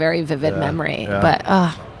me. It's a very vivid memory. yeah.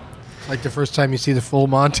 But Like the first time you see the full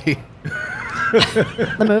Monty.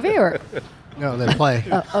 the movie or No, they play.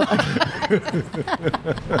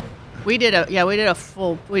 We did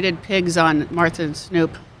pigs on Martha and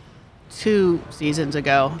Snoop 2 seasons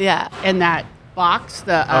ago. Yeah. In that box,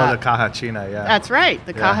 The cajachina, yeah. that's right,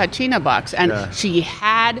 the Yeah. cajachina box, and Yeah. she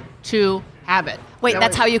had to have it. wait, That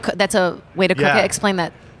that's was- how you cook. That's a way to cook Yeah. it. Explain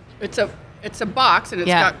that. It's a box, and it's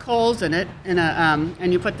Yeah. got coals in it, and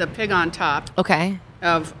and you put the pig on top Okay.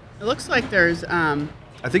 of. It looks like there's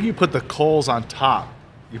I think you put the coals on top.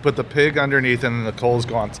 You put the pig underneath, and then the coals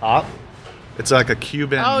go on top. It's like a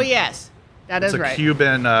Cuban. Oh yes, that It's is a right.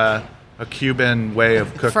 Cuban way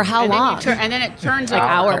of cooking. For how and long? and then it turns Like like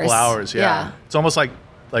A hours. couple hours, yeah. Yeah. It's almost like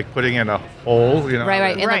putting in a hole, you know.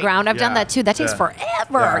 Right. In the Right. ground. I've done Yeah. that too. That takes Yeah.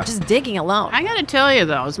 forever. Yeah. Just digging alone. I got to tell you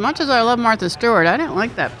though, as much as I love Martha Stewart, I didn't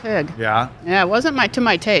like that pig. Yeah. Yeah, it wasn't to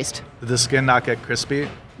my taste. Did the skin not get crispy?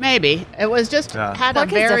 Maybe it was just Yeah. had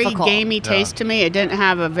Pork a is very difficult. gamey taste to me. It didn't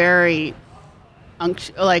have a very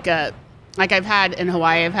like I've had in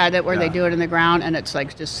Hawaii. I've had it where they Yeah. do it in the ground, and it's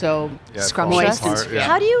like just so Yeah, it Scrumptious. falls apart, yeah.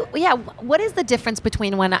 How do you? Yeah. What is the difference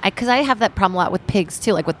between because I have that problem a lot with pigs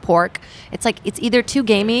too, like with pork. It's like it's either too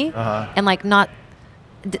gamey and like not.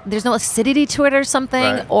 There's no acidity to it or something,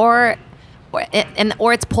 Right. or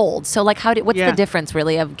it's pulled. So like, what's Yeah. the difference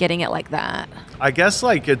really of getting it like that? I guess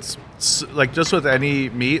like it's like just with any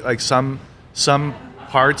meat, like some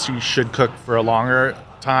parts you should cook for a longer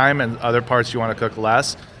time, and other parts you want to cook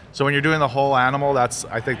less. So when you're doing the whole animal, that's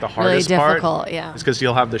I think the hardest part. difficult, yeah. Is because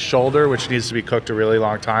you'll have the shoulder, which needs to be cooked a really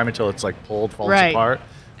long time until it's like pulled, falls Right. apart.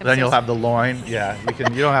 Then you'll have the loin. Yeah, you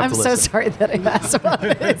can. You don't have I'm to so listen. sorry that I asked about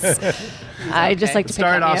this. I just like to pick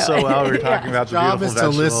Started on off you. so well. We were talking about the Job beautiful is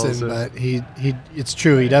to vegetables. listen, but he it's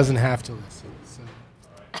true. He doesn't have to listen. So.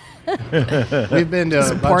 We've been to a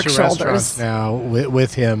Some bunch pork of shoulders. restaurants now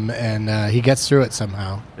with him, and he gets through it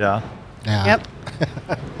somehow. yeah. Yeah. Yep.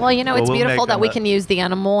 Well, you know, Well, it's we'll beautiful make that them we a- can use the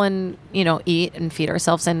animal and, you know, eat and feed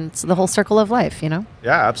ourselves, and it's the whole circle of life, you know?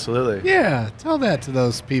 Yeah, absolutely. Yeah. Tell that to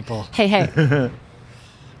those people. Hey, hey. I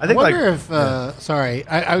I think wonder like if. Sorry,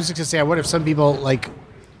 I was just gonna say. I wonder if some people like.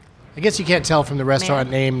 I guess you can't tell from the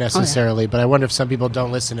restaurant name necessarily, but I wonder if some people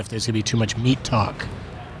don't listen if there's gonna be too much meat talk.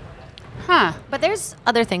 Huh. But there's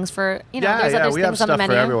other things for, you know, yeah, there's yeah, other we have things on the stuff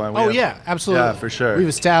for menu. everyone. We Oh have- yeah, absolutely. Yeah, for sure. We've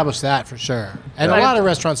established that for sure, and a Right. lot of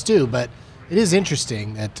restaurants do. But it is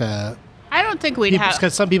interesting that I don't think we'd have.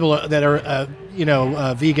 because some people that are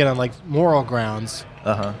vegan on like moral grounds,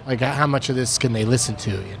 Uh-huh. like how much of this can they listen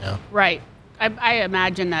to? You know. Right. I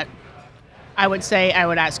imagine that I would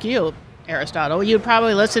ask you, Aristotle, you'd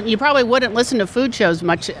probably listen. You probably wouldn't listen to food shows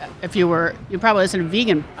much if you were. You probably listen to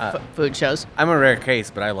vegan food shows. I'm a rare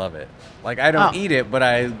case, but I love it. Like I don't Oh. eat it, but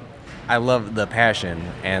I love the passion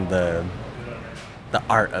and the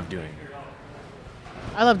art of doing it.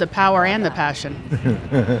 I love the power and the passion.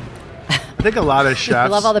 I think a lot of chefs I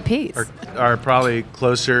love all the peas. are probably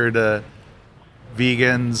closer to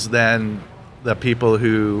vegans than the people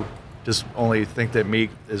who just only think that meat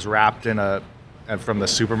is wrapped in and from the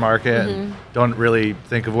supermarket and don't really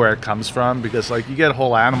think of where it comes from, because like you get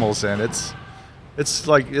whole animals in it's hits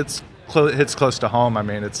close to home. I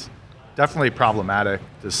mean, it's definitely problematic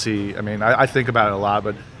to see. I mean, I think about it a lot,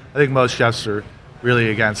 but I think most chefs are really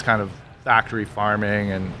against kind of factory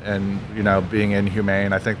farming and you know, being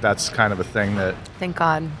inhumane. I think that's kind of a thing that Thank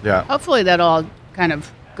God. yeah. Hopefully that'll all kind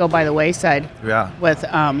of go by the wayside. Yeah. With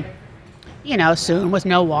soon with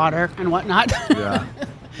no water and whatnot. Yeah.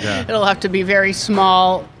 Yeah. It'll have to be very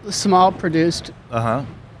small produced. Uh-huh.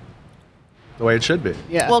 The way it should be.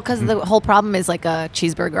 Yeah. Well, because the whole problem is like a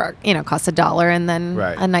cheeseburger, you know, costs $1, and then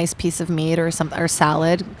Right. a nice piece of meat or something or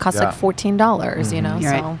salad costs Yeah. like $14. You know,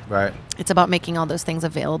 You're so right. Right. it's about making all those things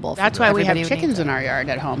available. That's for why we have everybody who chickens needs it. in our yard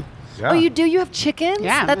at home. Yeah. Oh, you do? You have chickens?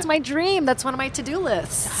 Yeah. That's my dream. That's one of my to-do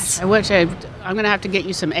lists. I wish I'm going to have to get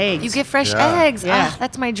you some eggs. You get fresh Yeah. eggs. Yeah. Ah,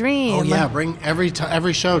 that's my dream. Oh yeah, bring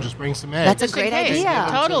every show. Just bring some eggs. That's a Just in great case. idea. Yeah,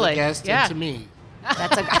 totally. To the guest Yeah. and to me.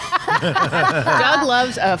 That's a Doug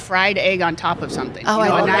loves a fried egg on top of something. Oh, I a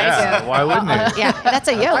love nice- that. Yeah. Why wouldn't it? yeah. That's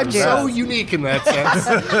a yolk, I'm dude. so unique in that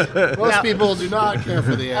sense. Most Yeah. people do not care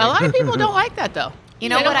for the egg. A lot of people don't like that though. You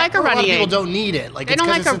know they don't what? like a a lot of runny people egg, don't need it. Like They it's don't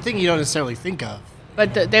 'cause like it's a- a thing you don't necessarily think of.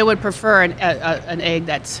 but they would prefer an egg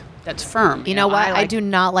that's firm. You know what? I like- do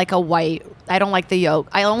not like a white. I don't like the yolk.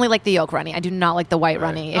 I only like the yolk runny. I do not like the white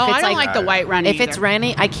runny. Oh, I don't like the white runny. If it's either.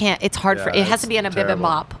 runny, I can't. It's hard for. Yeah, It has to be in a it's terrible.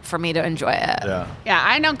 bibimbap for me to enjoy it. Yeah. Yeah,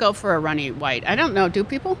 I don't go for a runny white. I don't know. Do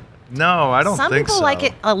people? No, I don't Some think people so. like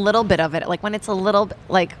it a little bit of it, like when it's a little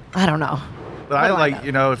like I don't know. But What I do I like, know?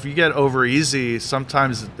 you know, if you get over easy,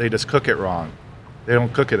 sometimes they just cook it wrong. They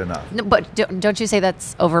don't cook it enough. No, but don't you say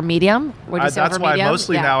that's over medium? Would you say That's over why medium?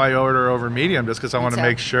 mostly Yeah. now I order over medium, just because I want to too.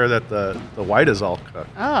 make sure that the white is all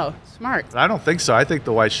cooked. Oh, smart. But I don't think so. I think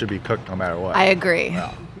the white should be cooked no matter what. I agree.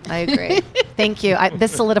 I agree. Thank you.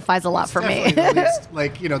 This solidifies a lot for me. Definitely the least,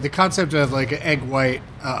 like the concept of like an egg white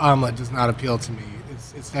omelet does not appeal to me.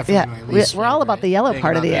 It's definitely Yeah, my we- least. we're all about favorite the yellow thing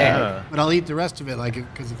part of about the that. egg. Yeah. But I'll eat the rest of it, like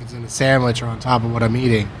because if it's in a sandwich or on top of what I'm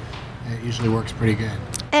eating, it usually works pretty good.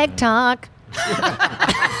 Egg talk.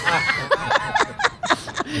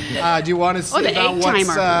 Do you want to see the about egg what's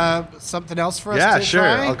timer. something else for us? Yeah, to sure.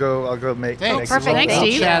 try? I'll go make. Thanks. make perfect. some Thanks, We'll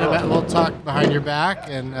Steve. chat about. We'll talk behind your back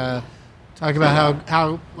and talk about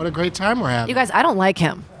how what a great time we're having. You guys, I don't like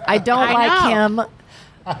him. I don't I like know.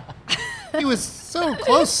 him. He was so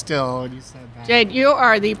close still when you said that. Jade, you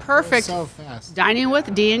are the perfect So fast. dining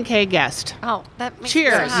with D&K guest. Oh, that makes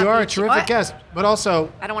Cheers. Me so happy. You are a terrific What? guest, but also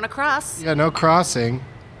I don't want to cross. yeah, no crossing.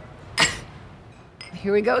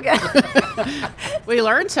 Here we go again. We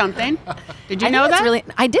learned something. Did you I know think it's that? really.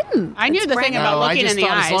 I didn't. I knew It's the brand thing about No, I looking just in the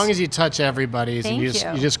thought eyes. as long as you touch everybody's and Thank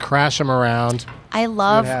you you. just crash them around. I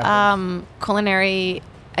love happens. culinary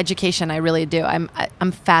education. I really do. I'm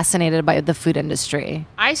fascinated by the food industry.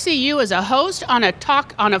 I see you as a host on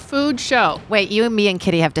a food show. Wait, you and me and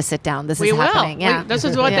Kitty have to sit down. This We is will. happening. Yeah, This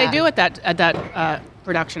is what Yeah. they do at that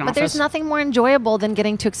production But office. there's nothing more enjoyable than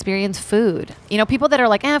getting to experience food. You know, people that are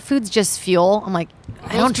like, food's just fuel. I'm like,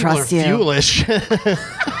 I don't Those people trust are you. Fuelish.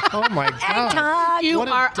 Oh my god. Talk. You What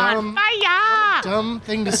a are dumb- on fire. Dumb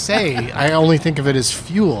thing to say. I only think of it as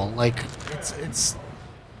fuel. Like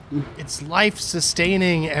it's life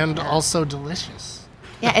sustaining and also delicious.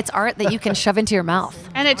 Yeah, it's art that you can shove into your mouth.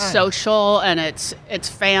 And it's social, and it's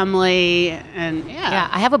family, and Yeah,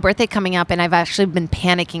 I have a birthday coming up, and I've actually been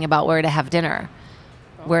panicking about where to have dinner.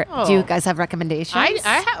 Where do you guys have recommendations?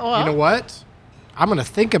 Well, You know what? I'm going to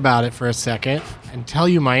think about it for a second and tell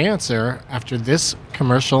you my answer after this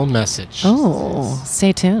commercial message. Oh,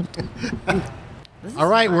 stay tuned. All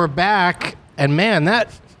right, we're back. And man,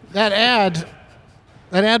 that ad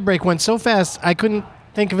break went so fast, I couldn't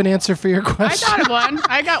think of an answer for your I question. thought of one.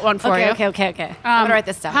 I got one for you. Okay. I'm gonna write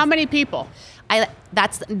this down. How many people?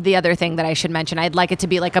 That's the other thing that I should mention. I'd like it to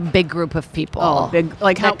be like a big group of people. Big.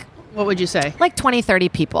 Like how? What would you say? Like 20, 30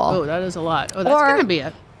 people. Oh, that is a lot. Oh, that's gonna be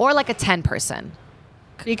it. Or like a 10 person.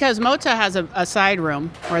 Because Mozza has a side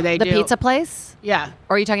room where they The do pizza place? Yeah.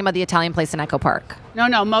 Or are you talking about the Italian place in Echo Park? No,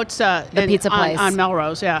 Mozza. The pizza place. on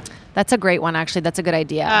Melrose. Yeah. That's a great one, actually. That's a good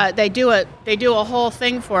idea. They do a whole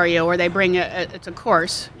thing for you where they bring it's a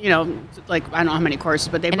course. Like I don't know how many courses,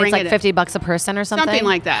 but they and bring it's like it $50 a person or something? something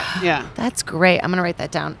like that. Yeah. That's great. I'm gonna write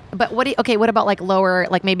that down. But what about like lower,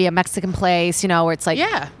 like maybe a Mexican place? Where it's like,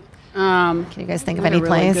 Yeah. Can you guys think of What's any a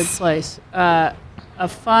really place? good place. A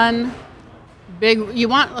fun, big. You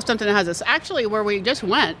want something that has this. Actually, where we just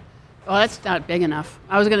went. Oh, that's not big enough.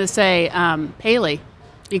 I was going to say Paley.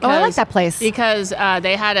 Because, I like that place. Because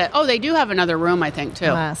they had they do have another room, I think, too.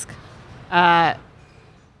 I'll ask.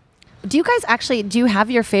 Do you have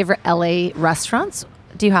your favorite LA restaurants?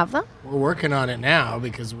 Do you have them? We're working on it now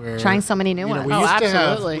because we're Trying so many new ones. We Oh,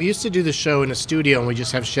 absolutely. we used to do the show in a studio, and we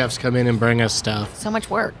just have chefs come in and bring us stuff. So much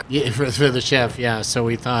work. Yeah, for the chef, yeah. So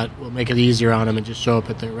we thought we'll make it easier on them and just show up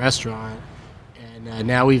at their restaurant. And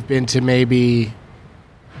now we've been to maybe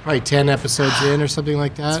probably 10 episodes in or something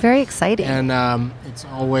like that. It's very exciting. And it's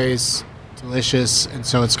always delicious, and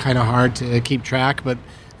so it's kind of hard to keep track. But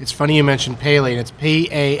it's funny you mentioned Paley, and it's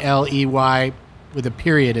Paley with a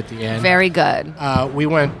period at the end. Very good. We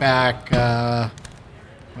went back, my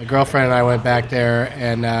girlfriend and I went back there,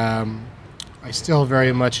 and I still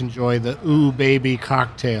very much enjoy the Ooh Baby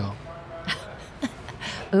cocktail.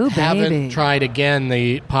 Ooh, Haven't baby. tried again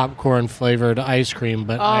the popcorn flavored ice cream,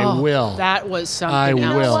 but I will. That was something. I else. You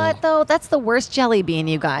know will. what, though? That's the worst jelly bean,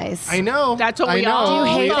 you guys. I know. That's what I we know. all Do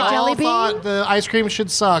you hate We the jelly all bean? thought the ice cream should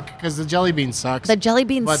suck because the jelly bean sucks. The jelly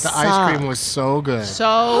bean but the ice cream was so good.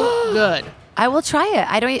 So good. I will try it.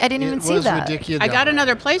 I didn't even see that. Ridiculous. I got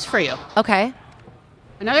another place for you. Okay.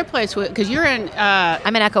 Another place because you're in.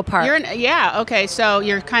 I'm in Echo Park. You're in. Yeah. Okay. So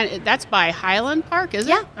you're that's by Highland Park, is it?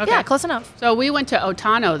 yeah, Okay. yeah, close enough. So we went to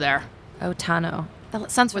Otano there. Otano.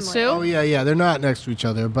 That sounds With familiar. Sue? Oh yeah. They're not next to each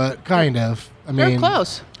other, but kind of. I They're mean,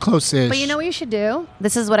 close. Close-ish. But you know what you should do?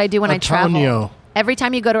 This is what I do when I travel. Antonio. Every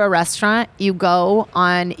time you go to a restaurant, you go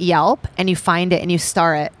on Yelp and you find it and you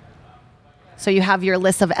star it. So you have your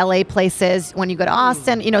list of LA places when you go to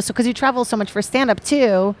Austin, so because you travel so much for stand-up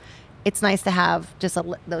too, it's nice to have just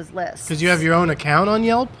those lists. Because you have your own account on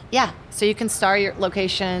Yelp. Yeah, so you can star your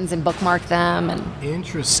locations and bookmark them, and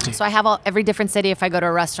Interesting. so I have every different city. If I go to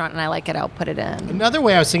a restaurant and I like it, I'll put it in, Another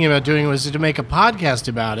way I was thinking about doing was to make a podcast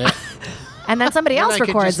about it. and then somebody Then else I could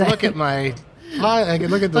records just it. look at my. I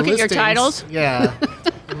could look at the Look at your listings. titles? Yeah.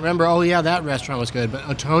 And remember, that restaurant was good, but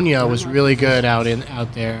Antonio was really good out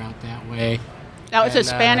that way. That was a And,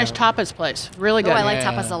 Spanish tapas place. Really good. Oh, I like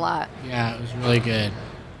Yeah. tapas a lot. Yeah, it was really good.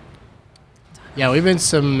 Yeah, we've been to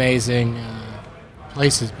some amazing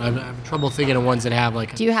places, but I'm having trouble thinking of ones that have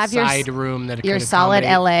like Do you have a your side room that your could solid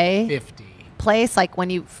accommodate LA 50. place, like when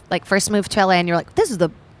you first moved to LA and you're like, this is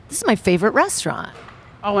my favorite restaurant.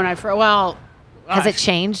 Oh, and Has gosh. it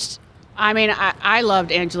changed? I mean, I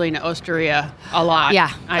loved Angelina Osteria a lot.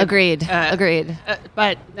 Yeah, agreed. Agreed.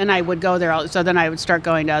 But then I would go there. So then I would start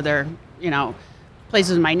going to other,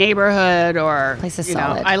 places in my neighborhood or Place is you know,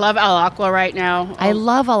 solid. I love El Aqua right now. I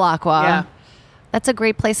love Al Aqua. Yeah. That's a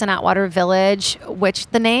great place in Atwater Village, which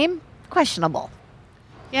the name, questionable.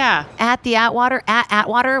 Yeah. At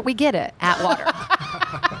Atwater, we get it. Atwater.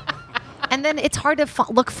 And then it's hard to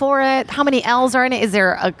look for it. How many L's are in it? Is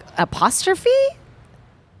there a apostrophe?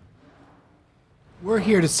 We're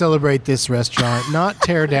here to celebrate this restaurant, not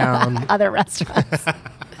tear down. Other restaurants.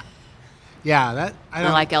 Yeah, I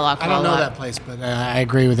don't like El Aqua I don't a know lot. that place, but I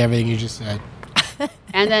agree with everything you just said.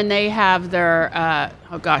 And then they have their,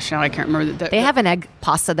 oh gosh, now I can't remember. They have an egg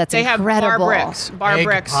pasta that's They have incredible. bar Egg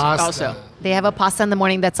bricks pasta. also. They have a pasta in the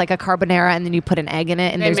morning that's like a carbonara, and then you put an egg in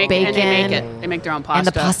it, and there's bacon. And they make it. They make their own pasta. And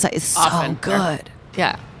the pasta is so often. good.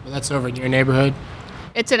 Yeah. Well, that's over in your neighborhood.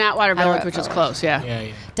 It's in Atwater Village, Atwater which is Village. close. Yeah. Yeah,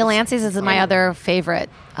 yeah. Delancey's is my other favorite,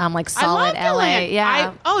 like solid I love LA. Delan-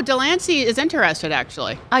 Yeah. Delancey is interested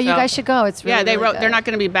actually. Oh, you So- guys should go. It's really, Yeah, they really wrote. good. They're not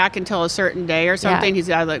going to be back until a certain day or something. Yeah. He's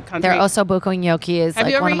out of the country. Their Osobuco Gnocchi is Have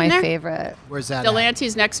you like ever one of my eaten there? favorite. Where's that? at?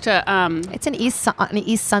 Delancey's next to. It's in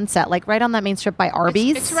East Sunset, like right on that main strip by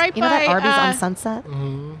Arby's. it's right you know that by, Arby's on uh, Sunset?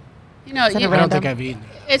 You know, Is that you, a I don't random- think I've eaten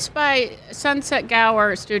it. it's by Sunset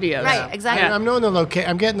Gower Studios. Right, exactly. Yeah. I'm knowing the location.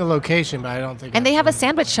 I'm getting the location, but I don't think. And they I've have a been-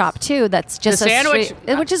 sandwich shop too. That's just The sandwich- a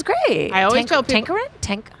street, which is great. I always tell people-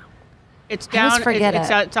 Tanqueray? It's I always down. forget it's,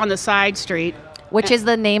 it. it's on the side street. Which is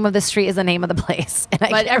the name of the street is the name of the place. And I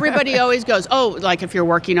But can't everybody remember. always goes, oh, like if you're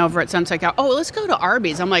working over at Sunset Gower, oh, let's go to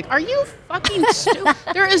Arby's. I'm like, are you fucking stupid?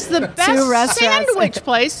 There is the best restaurants. sandwich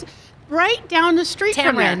place right down the street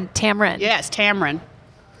from there. Tamarind. Yes, Tamarind.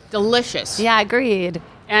 Delicious. Yeah, agreed.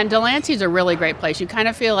 And Delancey's a really great place. You kind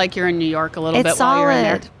of feel like you're in New York a little It's bit while you're in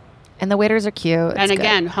there. solid. And the waiters are cute. It's And good.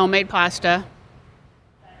 again, homemade pasta.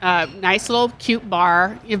 Nice little cute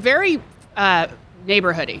bar. You're very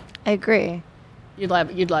neighborhoody. I agree. You'd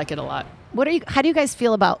like it a lot. How do you guys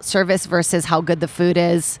feel about service versus how good the food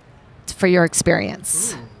is for your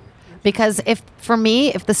experience? Because for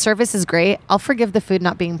me, if the service is great, I'll forgive the food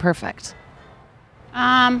not being perfect.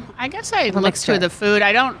 I guess I look mixture. to the food.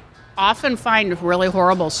 I don't often find really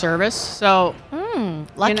horrible service. So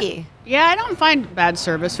Lucky. you know- yeah, I don't find bad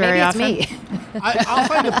service very Maybe it's often. me. I'll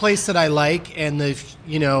find a place that I like, and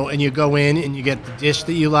and you go in and you get the dish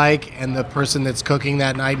that you like, and the person that's cooking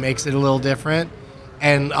that night makes it a little different,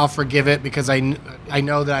 and I'll forgive it because I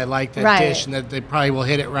know that I like that Right. dish and that they probably will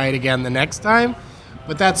hit it right again the next time.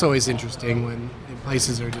 But that's always interesting when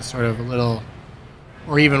places are just sort of a little,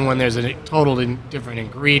 or even when there's a totally different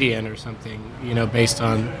ingredient or something, based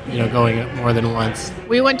on going more than once.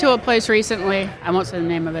 We went to a place recently, I won't say the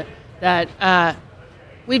name of it, that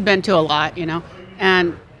we've been to a lot,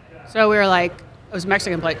 and so we were like, it was a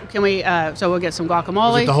Mexican place. Can we, so we'll get some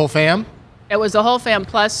guacamole. Was it the whole fam? It was the whole fam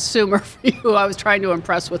plus Sue Murphy, who I was trying to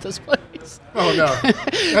impress with this place. Oh no,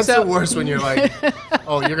 that's So- the worst when you're like,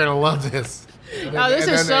 oh, you're gonna love this. And Oh, this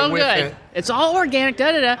and is then they so whip good. it. It's all organic,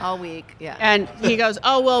 da-da-da. All week, yeah. And he goes,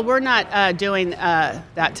 oh, well, we're not doing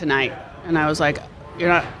that tonight. And I was like, you're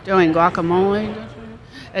not doing guacamole?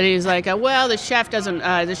 And he's like, well, the chef doesn't,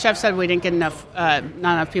 the chef said we didn't get enough, not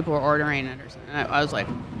enough people were ordering it or something. And I was like,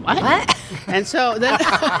 what? And so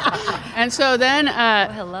then,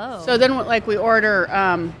 hello. So then, like, we order,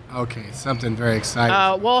 Okay, something very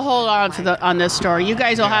exciting. we'll hold on to on this story. You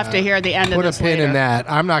guys will have to hear the end Put of a this pin later. in that.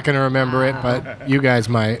 I'm not gonna remember it, but you guys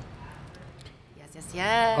might.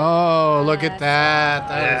 Yes. Oh, look at that.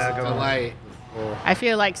 That is a go on. delight. I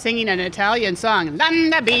feel like singing an Italian song.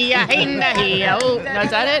 Landa bia, hinda hia. Oh, is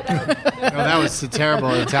that it? No, that was a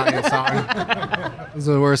terrible Italian song. This is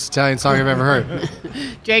the worst Italian song I've ever heard.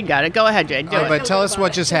 Jade got it. Go ahead, Jade. Do Oh, it. but tell us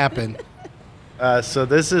what just happened. So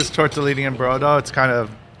this is tortellini and brodo. It's kind of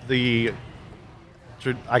the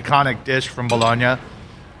iconic dish from Bologna,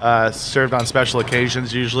 served on special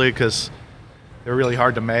occasions usually because they're really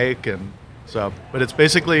hard to make, and so. But it's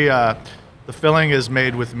basically the filling is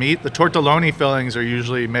made with meat. The tortelloni fillings are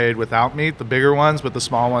usually made without meat, the bigger ones, but the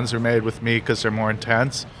small ones are made with meat because they're more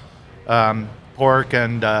intense. Pork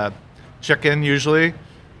and chicken usually,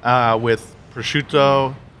 with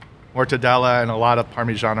prosciutto, mortadella, and a lot of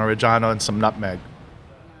Parmigiano Reggiano and some nutmeg.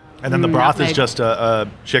 And then the broth is Nutmeg. just a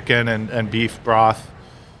chicken and beef broth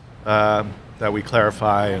that we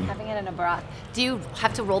clarify. And Having it in a broth. Do you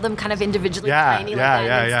have to roll them kind of individually, Yeah, tiny yeah, like that,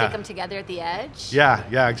 yeah, and then yeah. stick them together at the edge?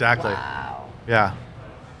 yeah, exactly. Wow. Yeah.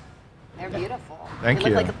 They're beautiful. Thank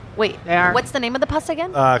They look you. Wait, They are. what's the name of the pasta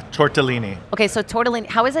again? Tortellini. Okay, so tortellini.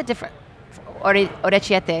 How is it different?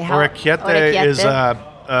 Orecchiette. Orecchiette is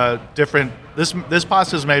different. This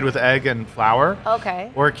pasta is made with egg and flour.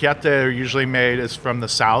 Okay. Orecchiette are usually made, is from the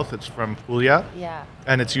south. It's from Puglia. Yeah.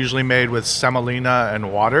 And it's usually made with semolina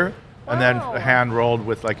and water. And then Wow. hand rolled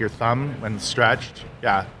with like your thumb and stretched.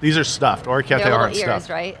 Yeah, these are stuffed. Orecchiette They're little aren't ears, stuffed.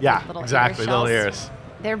 right? Yeah, Like little ear exactly. Little shells. ears.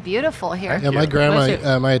 They're beautiful here. Thank Yeah, my you.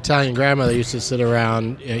 grandma, my Italian grandmother used to sit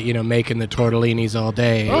around, making the tortellinis all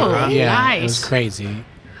day. Oh, yeah, it nice. was crazy.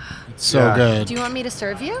 It's so Yeah. good. Do you want me to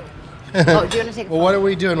serve you? Oh, do you want to take a Well, what are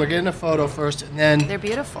we doing? We're getting a photo first, and then They're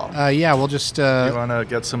beautiful. yeah, we'll just. Do you want to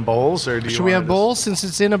get some bowls, or do you Should we wanna have bowls since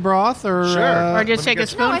it's in a broth, or Sure. Or just let me take a get-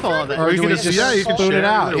 spoonful of it. or You do can we just- just yeah, you can spoon it share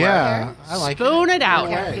out? either way. Yeah, I like Spoon it out.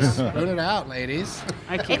 it. Spoon it out, ladies.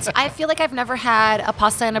 I can't. I feel like I've never had a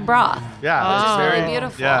pasta in a broth Yeah, Oh. it's very Really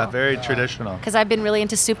beautiful. Yeah, very traditional. because I've been really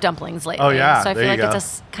into soup dumplings lately. Oh, yeah, So I there feel you like go.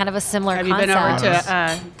 it's kind of a similar Have you concept. been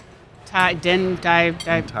over to Din Dai?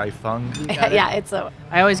 Tai Fung. yeah, it's a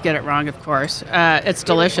I always get it wrong, of course. It's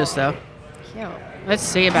delicious, though. cute. Let's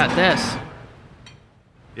see about this.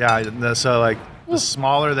 Yeah, so like the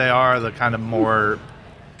smaller they are, the kind of more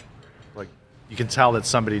like you can tell that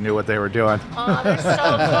somebody knew what they were doing. Oh, they're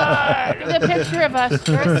so good. The picture of us.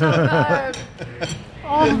 They're so good.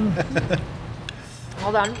 Oh,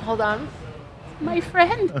 Hold on. my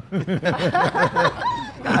friend.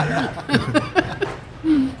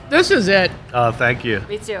 This is it. Oh, thank you.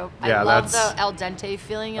 Me too. Yeah, I love that's- the al dente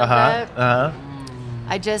feeling of Uh-huh. it. Uh-huh.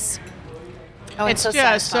 I just. Oh, It's so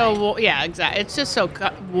just satisfying. so yeah, exactly. It's just so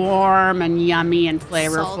warm and yummy and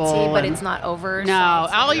flavorful. salty, but and- it's not over. No,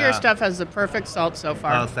 salty. all your Yeah. stuff has the perfect salt so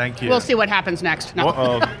far. Oh, thank you. We'll see what happens next. No.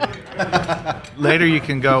 Uh-oh. Later you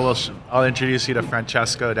can go. I'll introduce you to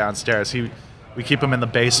Francesco downstairs. We keep him in the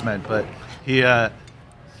basement, but he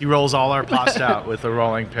rolls all our pasta out with a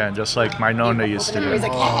rolling pin, just like my nonna used to do. He's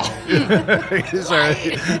like,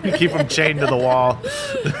 Sorry. We keep him chained to the wall.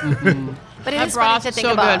 but it That is funny broth to is think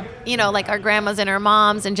so about, good. like our grandmas and our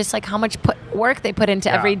moms, and just like how much work they put into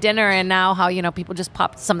Yeah. every dinner, and now how people just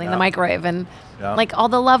pop something in the Yeah. microwave, and Yeah. like all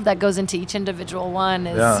the love that goes into each individual one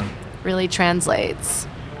is Yeah. really translates.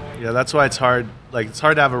 Yeah, that's why it's hard. Like it's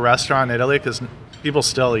hard to have a restaurant in Italy because people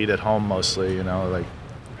still eat at home mostly. Like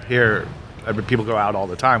here, people go out all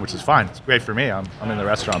the time, which is fine. It's great for me. I'm in the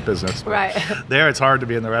restaurant business. But Right. There, it's hard to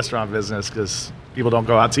be in the restaurant business because people don't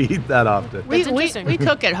go out to eat that often. we, That's we, interesting. we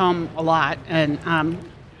cook at home a lot, and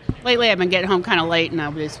lately I've been getting home kind of late, and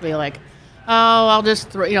I'll just be like, oh, I'll just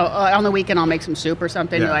throw, on the weekend I'll make some soup or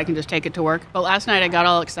something, Yeah. that I can just take it to work. But last night I got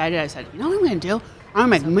all excited. I said, you know what I'm going to do? I'm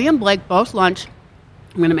going to make me and Blake both lunch.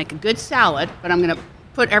 I'm going to make a good salad, but I'm going to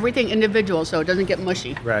put everything individual so it doesn't get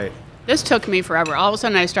mushy. Right. This took me forever. All of a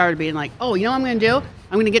sudden I started being like, oh, you know what I'm going to do?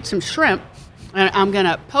 I'm going to get some shrimp, and I'm going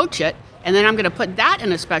to poach it, and then I'm going to put that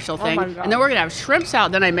in a special thing, my God. and then we're going to have shrimp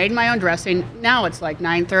salad. Then I made my own dressing. Now it's like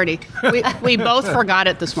 9:30. We both forgot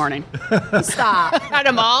it this morning. Stop. Had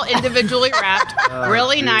them all individually wrapped,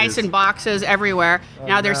 really geez. nice in boxes everywhere.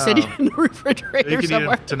 Now they're sitting in the You refrigerator can eat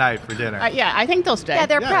somewhere. them tonight for dinner. Yeah, I think they'll stay. Yeah,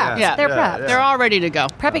 they're Yeah, prepped. yeah. They're Yeah, prepped. yeah. They're all ready to go.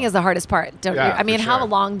 Prepping is the hardest part, don't Yeah, you? I mean, for how sure.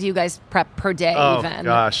 long do you guys prep per day Oh even?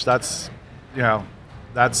 gosh, that's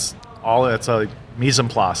all. It's a mise en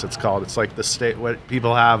place. It's called. It's like the state what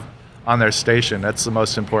people have on their station. That's the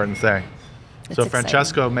most important thing. That's So exciting.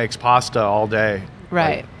 Francesco makes pasta all day.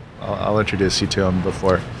 Right. I'll introduce you to him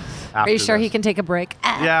before. Are you sure he can take a break?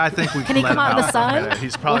 Yeah, I think we Can he let come him out in the for a sun? minute.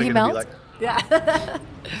 He's Will probably he going to be melt? like, Yeah.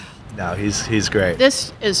 no, he's great.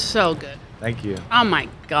 This is so good. Thank you. Oh my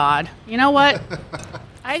God! You know what?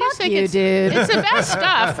 I just Fuck think you, it's, dude. it's the best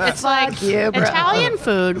stuff. It's like you, bro. Italian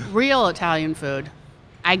food, real Italian food.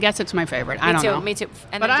 I guess it's my favorite. I don't know. Me too.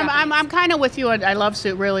 And But then I'm Japanese. kind of with you. I love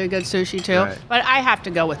really good sushi too. Right. But I have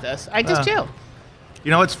to go with this. I just do. You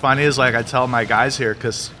know what's funny is like I tell my guys here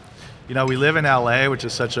because, we live in LA, which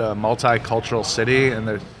is such a multicultural city, and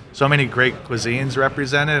there's so many great cuisines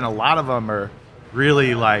represented, and a lot of them are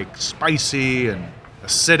really like spicy and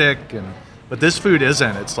acidic, but this food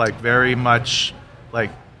isn't. It's like very much like,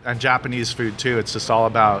 and Japanese food too. It's just all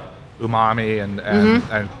about umami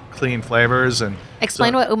and clean flavors. And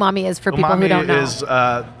Explain so what umami is for people who umami don't know. is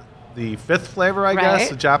the fifth flavor, I guess. Right.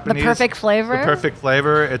 The Japanese. The perfect flavor? The perfect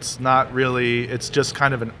flavor. It's not really. It's just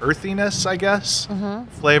kind of an earthiness, I guess. Mm-hmm.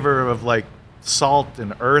 Flavor of like salt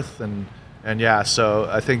and earth and yeah. So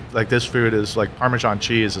I think like this food is like Parmesan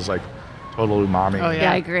cheese is like total umami. Oh,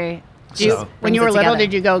 yeah, I agree. Do you, So- when Brings you were it little,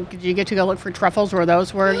 together. did you get to go look for truffles? Were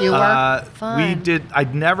those where you were? We Fun. did. I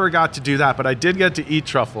never got to do that, but I did get to eat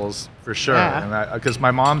truffles for sure. Yeah. Because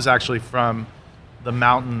my mom's actually from the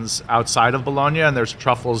mountains outside of Bologna, and there's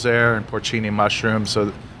truffles there and porcini mushrooms.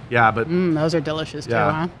 So, yeah, but Those are delicious too,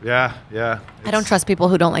 yeah, huh? yeah. I don't trust people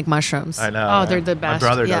who don't like mushrooms. I know. Oh, they're right? the best. My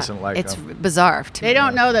brother Yeah, doesn't like it's them. bizarre to They me.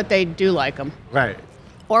 don't know that they do like them. Right.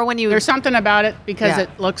 Or when you There's something about it because Yeah.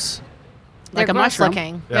 it looks they're like a gross mushroom.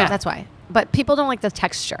 looking. Yeah. That's why. But people don't like the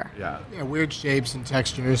texture. Yeah. Yeah, weird shapes and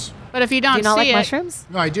textures. But if you don't Do you not see like it, mushrooms?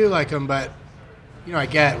 No, I do like them, but I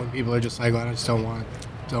get when people are just like, well, I just don't want.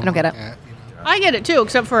 I don't get want it. that, I get it too.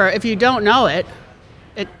 Except for if you don't know it,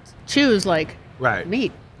 it chews like Right.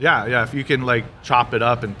 meat. Yeah. If you can like chop it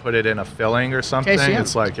up and put it in a filling or something, Tasty.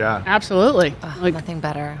 it's like yeah. Absolutely. Like Nothing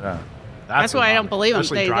better. Yeah. that's why I don't umami, believe them.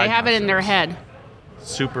 especially They dried have it in their mushrooms. head.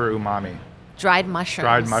 Super umami. Dried mushrooms.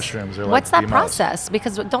 Dried mushrooms are like What's that the most. process?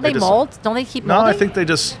 Because don't they just- mold? Don't they keep No, molding? I think they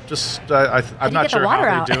just I'm do you not get the sure water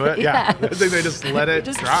how out? they do it. Yeah. I think they just let it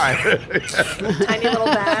Just- dry. tiny little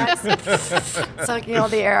bags, sucking all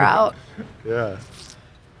the air out. Yeah.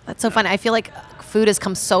 That's so fun. I feel like food has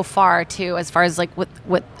come so far too, as far as like with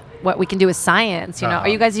what we can do with science. You know, Uh-huh. are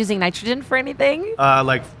you guys using nitrogen for anything?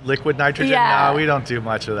 Like liquid nitrogen? Yeah. No, we don't do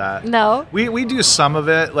much of that. No. We do some of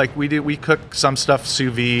it. Like we cook some stuff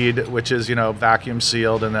sous vide, which is vacuum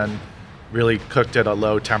sealed and then really cooked at a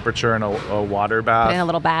low temperature in a water bath. Put in a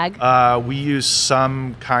little bag. We use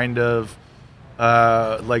some kind of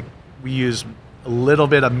we use a little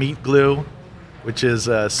bit of meat glue, which is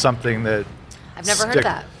something that I've never heard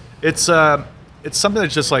that. It's something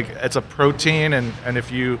that's just like it's a protein, and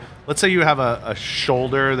if you let's say you have a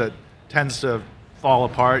shoulder that tends to fall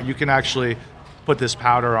apart, you can actually put this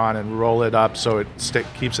powder on and roll it up so it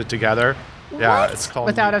keeps it together. Yeah, it's called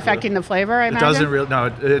Without meat affecting glue. the flavor, I It imagine? doesn't really. No,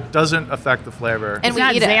 it doesn't affect the flavor. And It's we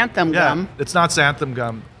not eat it. xanthan yeah, gum. it's not xanthan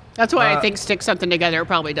gum. That's why I Uh, think stick something together. It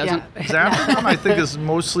probably doesn't. Xanthan gum, I think, is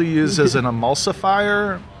mostly used as an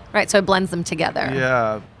emulsifier. Right, so it blends them together.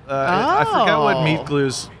 Yeah. I forget what Oh. meat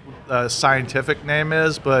glue's scientific name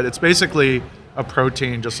is, but it's basically a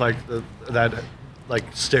protein just like that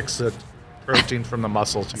sticks the protein from the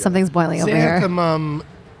muscle together. Something's boiling over here. Xanthamum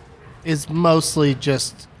is mostly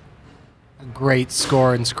just a great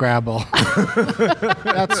score in Scrabble.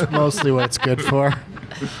 That's mostly what it's good for.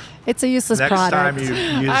 It's a useless Next product. time you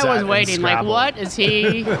use I that was in waiting, like, Scrabble. what is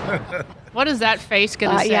he? What is that face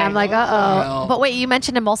gonna say? Yeah, I'm like, uh-oh. Well. But wait, you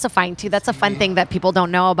mentioned emulsifying too. That's a fun thing that people don't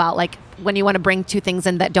know about. Like when you want to bring two things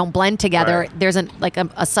in that don't blend together, Right. there's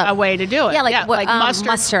a way to do it. Yeah, like, what, mustard.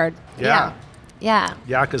 mustard. Yeah. Yeah.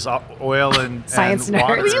 Yeah, because oil and Science and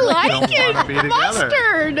water nerds. We like don't want to be it. together.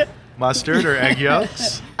 Mustard. Mustard or egg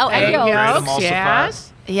yolks. Oh, egg Egg yolks. Great yolks, emulsifier.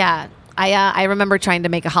 yes. Yeah. I remember trying to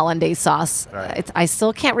make a hollandaise sauce. Right. I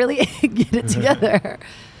still can't really get it together.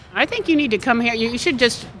 I think you need to come here. You should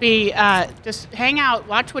just be just hang out,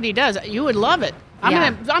 watch what he does. You would love it.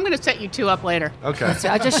 I'm gonna set you two up later. Okay. So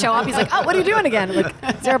I just show up. He's like, "Oh, what are you doing again? Like,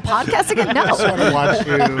 is there a podcast again?" No. Watch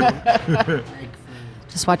you.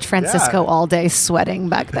 Just watch Francisco Yeah. all day sweating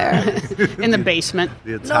back there. In the basement,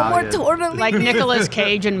 The No more Italian. tortellini. like Nicolas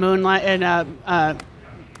Cage in Moonlight and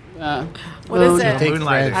What is Moon. it? I think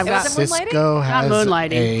Moonlighting. I've got- Francisco Not has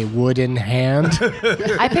moonlighting. a wooden hand.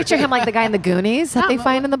 I picture him like the guy in the Goonies that Not they mo-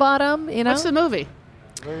 find in the bottom. You know, What's the movie?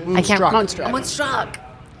 I can't. Moonstruck. Moonstruck.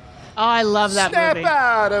 Oh, I love that movie.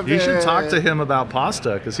 out of You should talk to him about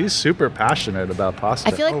pasta because he's super passionate about pasta.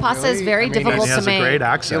 I feel like pasta is very I mean, difficult he has to a make. great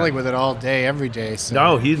I'm accent. dealing with it all day, every day. So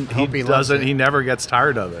No, he hope loves doesn't. it. He never gets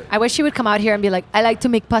tired of it. I wish he would come out here and be like, "I like to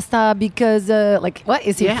make pasta because, like, what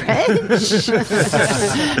is he Yeah. French?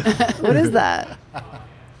 What is that?"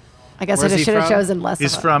 I guess Where's I he should have from? chosen less.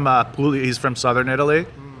 He's of from Puglia. He's from southern Italy,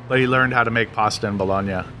 but he learned how to make pasta in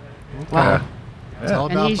Bologna. Wow. It's all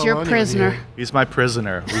And about he's your bologna prisoner. with you. He's my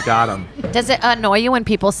prisoner. We got him. Does it annoy you when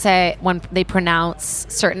people say when they pronounce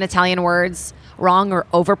certain Italian words wrong or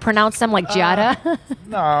overpronounce them, like giada?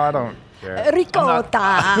 No, I don't care. Ricotta,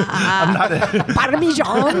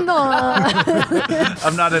 Parmigiano,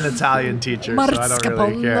 I'm not an Italian teacher, so I don't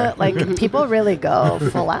really care. mascarpone. Like people really go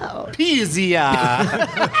full out. Pizia.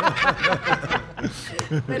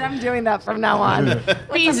 But I'm doing that from now on.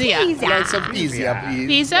 Pizia. Like some pizia, please.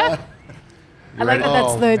 Pizza? I like that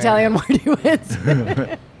that's Oh, the man. Italian word he wins.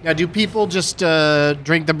 Now, do people just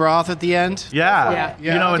drink the broth at the end? Yeah.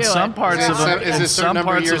 Yeah. You know, in Do some it. parts Is it of some- is it in a certain some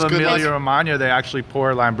number of parts years of good luck? Emilia Romagna, they actually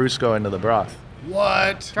pour Lambrusco into the broth.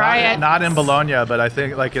 What? Try it. Not in Bologna, but I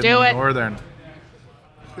think like in Do it. northern.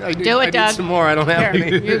 Do it, I Doug. need some more. I don't have Here,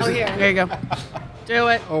 any. use- here. There you go. Do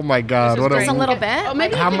it. Oh my God! This is What great. Just a little bit. Oh,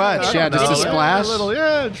 maybe How you can- much? Yeah, just a No, splash. A little,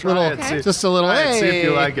 yeah. Try Little- it. See, just a little. try it, see if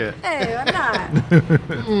you Hey. like it. Hey, I'm not.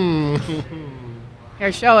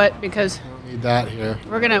 Here, show it because Need that here.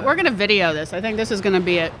 we're gonna video this. I think this is gonna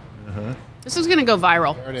be it. This is gonna go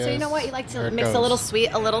viral. There it is. So you know what? You like There to it mix a goes. little sweet,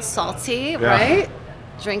 a little salty, Yeah. right?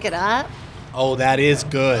 Drink it up. Oh, that is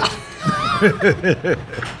good.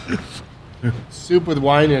 Soup with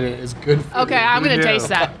wine in it is good. For Okay, you. I'm gonna do. taste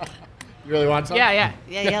that. You really want some? Yeah, yeah.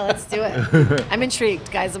 Yeah, let's do it. I'm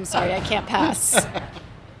intrigued, guys. I'm sorry, I can't pass.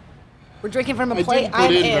 We're drinking from a I plate. didn't put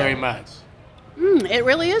I'm in in. very much. It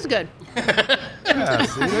really is good. Yeah,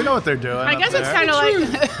 see, they know what they're doing. I up guess it's there. kind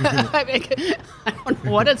of like I don't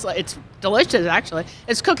know what it's like. It's delicious, actually.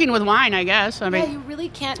 It's cooking with wine, I guess. I Yeah, mean, you really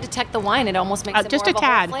can't detect the wine. It almost makes it just more a of a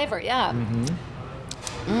whole tad. flavor. Yeah.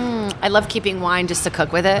 I love keeping wine just to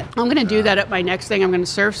cook with it. I'm gonna do that at my next thing. I'm gonna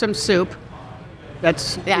serve some soup.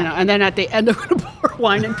 That's Yeah. and then at the end I'm gonna pour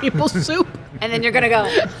wine in people's soup And then you're gonna go.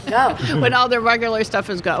 when all the regular stuff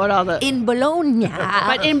is gone. When all the In Bologna.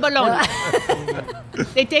 but in Bologna,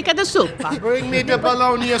 they take the soup. Bring me the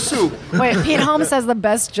bologna soup. Wait, Pete Holmes says the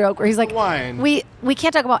best joke where he's like, Wine. we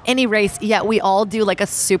can't talk about any race yet. We all do like a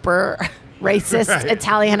super racist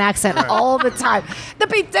Italian accent all the time. The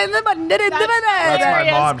pizza and the That's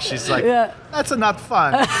my mom. She's like, Yeah. that's not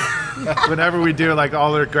fun. Whenever we do like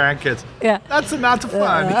all their grandkids, Yeah. that's not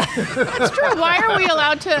fun. It's true. Why are we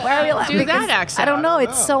allowed to do Because that accent? I don't know.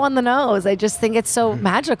 It's so on the nose. I just think it's so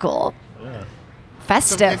magical.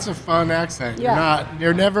 Festive. It's a fun accent. Yeah.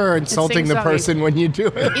 You're never insulting the sing-songy. person when you do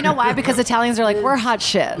it. You know why? Because Italians are like, we're hot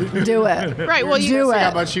shit. Do it. Right. Well, Do you it.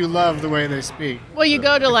 How much you love the way they speak. well you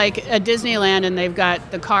go to like a Disneyland and they've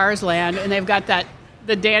got the Cars Land and they've got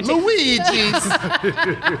the dancing.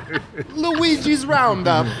 Luigi's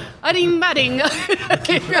Roundup. Budding.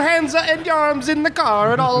 Keep your hands and your arms in the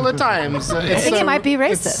car at all the times. I think it might be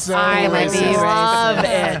racist. I might be racist. love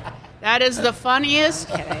it. That is the funniest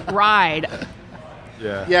ride.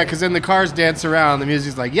 Yeah. Yeah, because then the cars dance around. The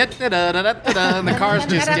music's like, yeah, da da da da da, and the cars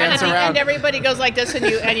just And dance at the around. end, everybody goes like this,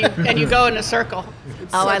 and you go in a circle.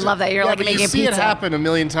 Oh, I love that. You're Yeah, like but making you a see pizza. it happen a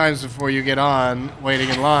million times before you get on, waiting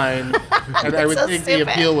in line. And I would so think stupid.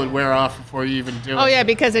 the appeal would wear off before you even do it. Oh yeah,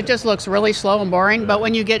 because it just looks really slow and boring. But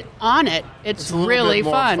when you get on it, it's a little really bit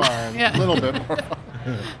more fun. A Yeah. little bit more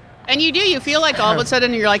fun. And you feel like all of a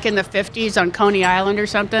sudden you're like in the 50s on Coney Island or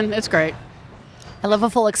something. It's great. I love a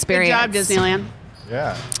full Good experience. job, Disneyland.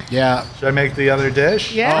 Yeah. Yeah. Should I make the other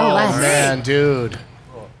dish? Yeah. Oh, let's. man, dude.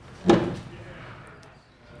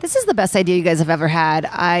 This is the best idea you guys have ever had.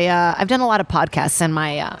 I've done a lot of podcasts in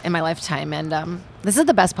my lifetime, and this is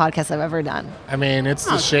the best podcast I've ever done. I mean, it's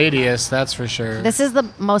the shadiest, that's for sure. This is the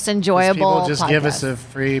most enjoyable. People just give us podcast. a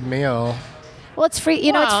free meal. Well, it's free.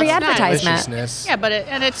 You know, it's Well, free it's not. advertisement. Deliciousness. Yeah, but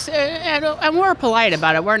and we're polite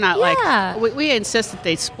about it. We're not Yeah. like we insist that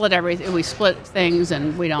they split everything. We split things,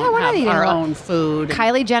 and we Yeah, don't we're not have eating our a lot. own food.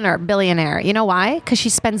 Kylie Jenner, billionaire. You know why? Because she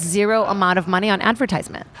spends zero amount of money on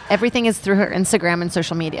advertisement. Everything is through her Instagram and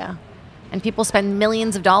social media. And people spend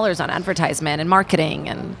millions of dollars on advertisement and marketing,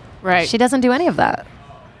 and Right. she doesn't do any of that.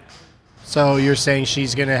 So you're saying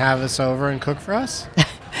she's going to have us over and cook for us?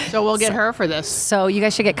 So we'll get her for this. So you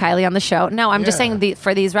guys should get Kylie on the show. No, I'm just Yeah. saying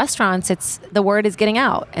for these restaurants, it's the word is getting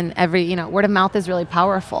out, and word of mouth is really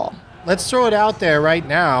powerful. Let's throw it out there right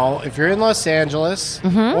now. If you're in Los Angeles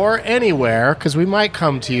Mm-hmm. or anywhere, because we might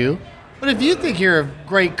come to you. But if you think you're a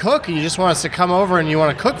great cook and you just want us to come over and you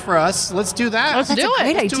want to cook for us, let's do that. Let's That's do a it.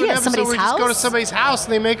 great Let's do an idea. episode Somebody's where we just go to house. somebody's house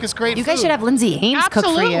and they make us great You food. guys should have Lindsay Ames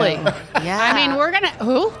Absolutely. cook for you. Yeah. I mean, we're gonna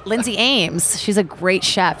who? Lindsay Ames. She's a great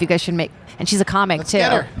chef. You guys should make, and she's a comic Let's too.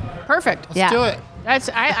 get her. Perfect. Let's Yeah. do it.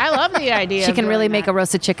 I love the idea. She of can really doing make a that.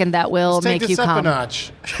 roasted chicken that will Let's take make this you up a come.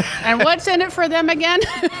 notch. And what's in it for them again?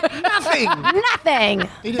 Nothing. Nothing. You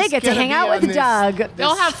They just get to gotta hang be out on with this- Doug.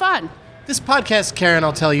 They'll have fun. This podcast, Karen,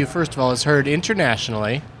 I'll tell you, first of all, is heard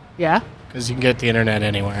internationally Yeah. because you can get the internet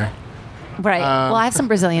anywhere. Right. well, I have some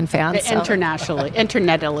Brazilian fans. so-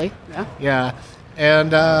 Internetally. Yeah. Yeah.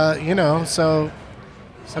 And, so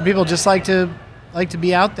some people just like to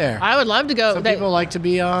be out there. I would love to go. Some people like to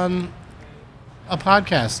be on a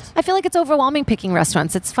podcast. I feel like it's overwhelming picking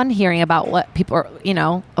restaurants. It's fun hearing about what people are,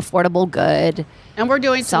 affordable, good. and we're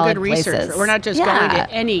doing some solid good research. places. We're not just Yeah. going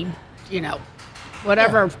to any,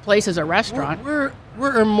 whatever place is a restaurant.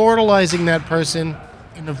 We're immortalizing that person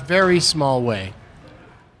in a very small way.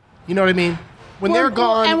 You know what I mean? When We're- they're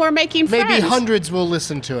gone, and we're making maybe friends. hundreds will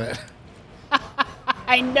listen to it.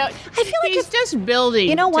 I know. I feel like he's just building.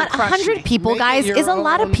 You know to what? crush 100 me. people, Make it guys, your is a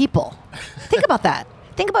lot of own. people. Think about that.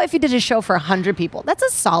 Think about if you did a show for 100 people. That's a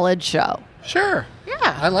solid show. Sure.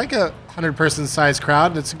 Yeah. I like a 100-person size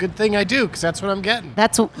crowd. It's a good thing I do because that's what I'm getting.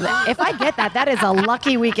 That's if I get that, that is a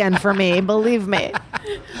lucky weekend for me. Believe me.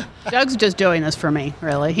 Doug's just doing this for me.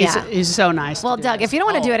 Really, he's so nice. Well, to do Doug, this. if you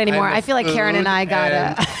don't want to do it anymore, and the I feel like Karen and food I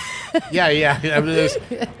gotta. Yeah. I mean,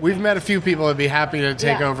 we've met a few people that'd be happy to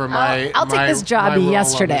take Yeah. over my. I'll take my- this job my role on the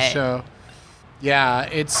yesterday. show. Yeah,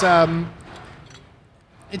 it's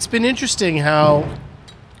been interesting how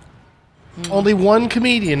only one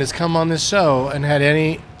comedian has come on this show and had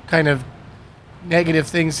any kind of negative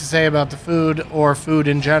things to say about the food or food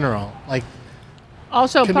in general. Like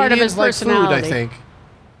also part of his comedians like food, personality. I think.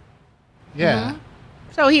 Yeah.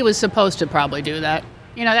 So he was supposed to probably do that.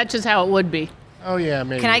 That's just how it would be. Oh yeah,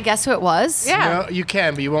 maybe. Can I guess who it was? Yeah. No, you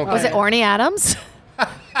can, but you won't. Was get it Orny Adams?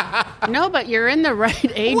 No, but you're in the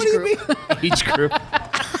right age What do you group. mean? Age group.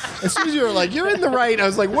 As soon as you were like, "You're in the right," I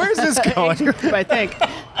was like, "Where's this going?" I think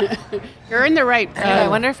you're in the right. I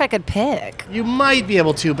wonder if I could pick. You might be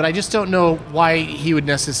able to, but I just don't know why he would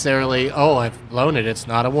necessarily. Oh, I've blown it. It's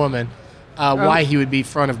not a woman. Why he would be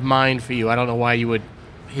front of mind for you? I don't know why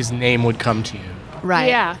his name would come to you Right.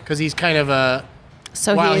 Yeah. because he's kind of a.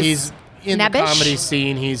 So while he's in nebbish? the comedy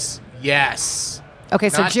scene, he's yes. Okay,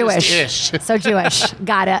 so Not just Jewish. ish. So Jewish.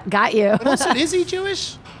 Got it. Got you. Also, is he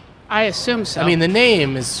Jewish? I assume so. I mean, the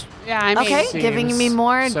name is. yeah, I mean, Okay, Seems giving me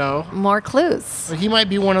more so. more clues. He might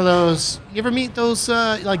be one of those. You ever meet those?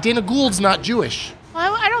 Like Dana Gould's not Jewish.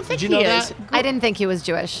 well, I don't think Did you he know is. that? I didn't think he was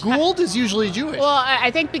Jewish. Gould is usually Jewish. Well, I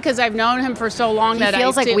think because I've known him for so long that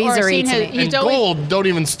feels I like or Weezer seen to his, me. and he's always, Gould don't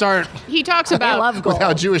even start he talks about love Gould. with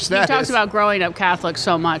how Jewish he that talks is. about growing up Catholic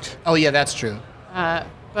so much. Oh yeah, that's true. But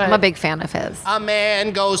I'm a big fan of his. A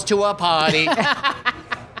man goes to a party.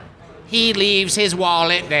 He leaves his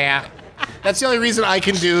wallet there. That's the only reason I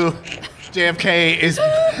can do JFK is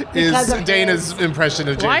Because of Dana's impression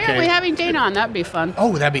of JFK. why aren't we having Dana on? That'd be fun.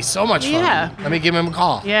 Oh, that'd be so much fun. Yeah. Let me give him a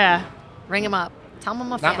call. Yeah. Ring him up. Tell him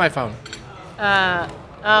I'm a fan. Not my phone.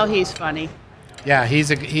 Oh, he's funny. Yeah,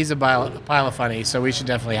 he's a pile of funny, so we should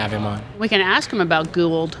definitely have him on. We can ask him about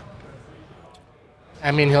Gould.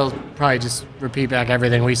 I mean, he'll probably just repeat back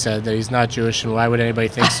everything we said, that he's not Jewish, and why would anybody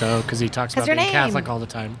think so? Because he talks about your being name. Catholic all the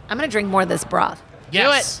time. I'm gonna drink more of this broth.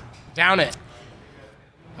 Yes. Down it.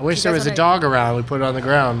 I wish there guys was a wanna- dog around. We put it on the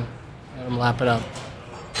ground. Let him lap it up.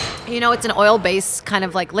 You know, it's an oil-based kind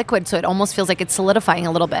of like liquid, so it almost feels like it's solidifying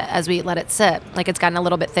a little bit as we let it sit. Like it's gotten a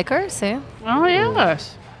little bit thicker. See? Oh,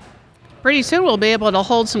 yes. Pretty soon we'll be able to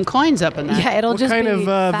hold some coins up in that. Yeah, it'll What just kind be of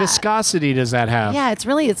fat. viscosity does that have? Yeah, it's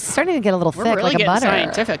starting to get a little We're thick, really like a getting butter.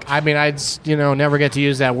 scientific. I mean, I'd never get to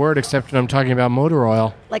use that word except when I'm talking about motor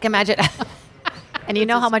oil. Like imagine, and you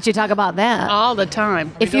know how much you talk about that. All the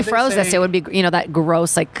time. If you don't they froze this, say- it would be that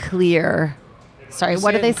gross, like clear. Sorry,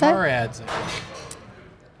 what did they say? Car ads.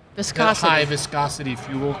 That Viscosity. high viscosity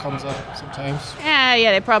fuel comes up sometimes.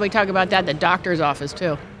 Yeah, they probably talk about that at the doctor's office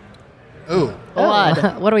too. Ooh.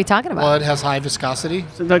 Blood. What are we talking about? Blood has high viscosity.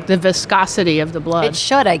 So the viscosity of the blood. It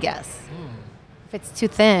should, I guess. If it's too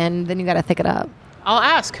thin, then you got to thick it up. I'll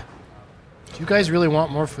ask. Do you guys really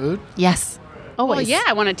want more food? Yes. Always. Well, yeah,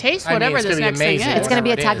 I want to taste I mean, whatever it's this gonna be next thing amazing, is. It's gonna be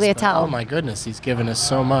a whatever it is, but, tagliatelle. Oh my goodness, he's given us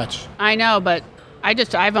so much. I know, but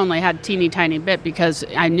I've only had a teeny tiny bit because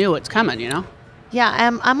I knew it's coming, you know? Yeah,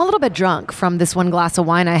 I'm a little bit drunk from this one glass of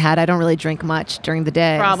wine I had. I don't really drink much during the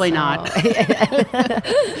day. Probably so- not.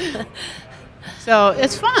 So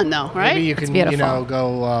it's fun though, right? Maybe you can, beautiful.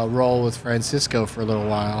 go roll with Francisco for a little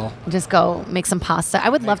while. Just go make some pasta. I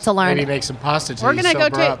would love to learn. Maybe make some pasta too. We're gonna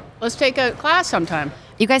go let's take a class sometime.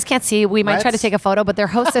 You guys can't see. We might try to Let's- take a photo, but their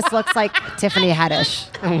hostess looks like Tiffany Haddish.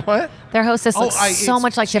 What? Their hostess looks so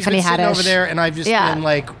much like she's Tiffany been sitting Haddish. over there, and I've just Yeah. been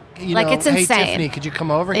like, Like, it's hey insane. Tiffany, could you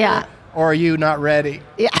come over Yeah. here? Or are you not ready?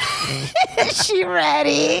 Yeah. Is she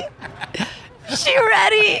ready? Is she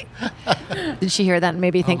ready? Did she hear that and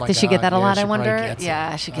maybe think, my did she get God, that a yeah, lot, she I probably wonder? gets it.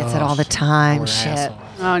 Yeah, she gets Oh, it all the she- time. poor Shit. asshole.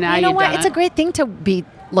 Oh, now You know you've what? done It's it. a great thing to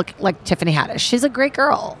look like Tiffany Haddish. She's a great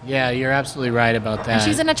girl. Yeah, you're absolutely right about that.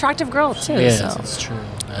 She's an attractive girl, too. Yes, so. it's true.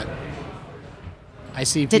 But I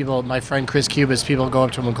see people, my friend Chris Cubis, people go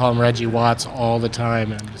up to him and call him Reggie Watts all the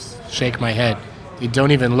time, and I just shake my head. They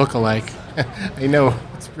don't even look alike. I know,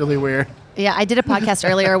 it's really weird. Yeah, I did a podcast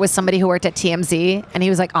earlier with somebody who worked at TMZ, and he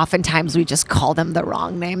was like, oftentimes we just call them the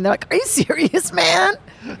wrong name. They're like, are you serious, man?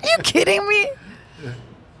 Are you kidding me?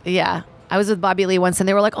 Yeah. I was with Bobby Lee once, and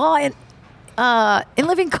they were like, oh, in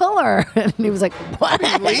Living Color. And he was like, what?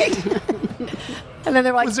 And then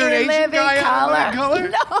they were like, Was there an in Asian Living guy on Color.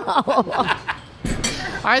 Living Color? No.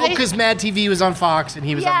 Are Oh, they? because Mad TV was on Fox, and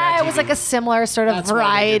he was on Mad Yeah, TV. it was like a similar sort of That's why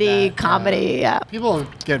they did variety that, comedy. Yeah. People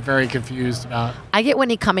get very confused about. I get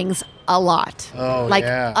Whitney Cummings a lot. Oh, like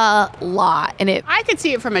yeah. a lot. And I could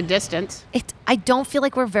see it from a distance. I don't feel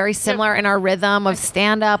like we're very similar in our rhythm of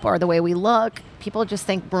stand up or the way we look. People just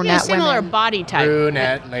think Yeah, brunette similar women. body type.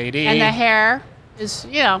 Brunette lady. And the hair is,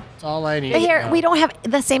 That's all I need. The hair, to know. we don't have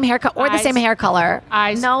the same haircut or the Eyes. same hair color.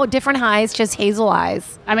 Eyes. No, different eyes, just hazel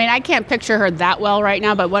eyes. I mean, I can't picture her that well right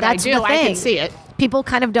now, but what That's I do, the I thing. can see it. People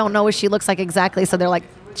kind of don't know what she looks like exactly, so they're like,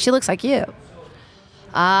 she looks like you.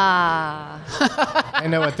 Ah. I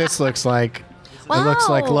know what this looks like. It looks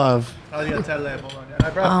like Wow. love. Oh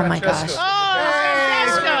my gosh.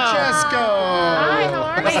 Francesco. Hi, how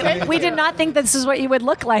are you? We did not think this is what you would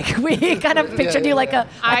look like. We kind of pictured you like a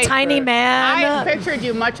tiny I man, pictured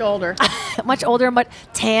you much older, much older, but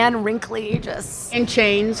tan, wrinkly, just. in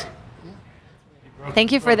chains.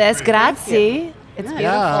 Thank you for this. Grazie. It's beautiful.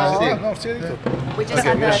 Yeah. We just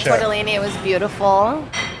had the tortellini. It was beautiful.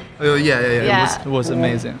 Oh, yeah. Yeah. It was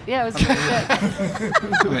amazing. Yeah, it was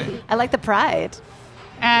really good. I like the pride.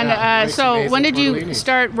 And Yeah, makes so, amazing when did you tortellini.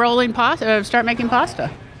 start rolling pasta? Start making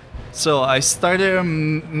pasta? So I started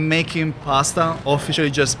making pasta,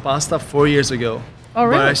 officially just pasta, 4 years ago. Oh,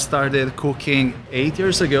 really? But I started cooking 8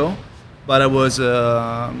 years ago. But I was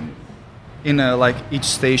in like each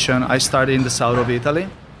station. I started in the south of Italy,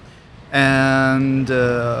 and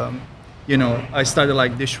I started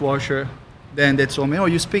like dishwasher, Then they told me, "Oh,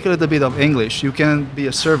 you speak a little bit of English. You can be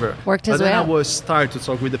a server." Worked his but then way I up. was start to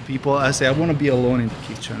talk with the people. I say, "I want to be alone in the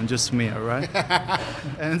kitchen, just me, all right?"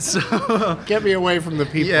 And so, Get me away from the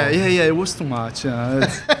people. yeah. It was too much.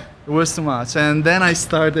 It was too much. And then I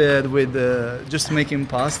started with just making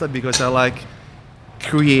pasta because I like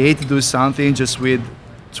do something just with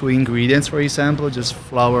 2 ingredients, for example, just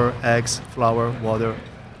flour, eggs, flour, water.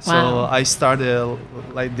 So Wow. I started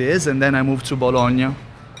like this, and then I moved to Bologna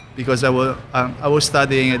because I was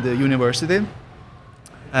studying at the university.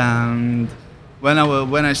 And when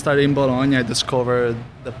I started in Bologna, I discovered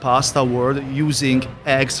the pasta world using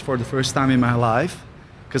eggs for the first time in my life.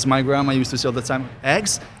 Because my grandma used to say all the time,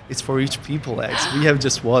 eggs, it's for rich people eggs. We have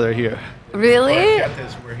just water here. Really? That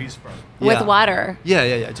is where he's from. With Yeah. water.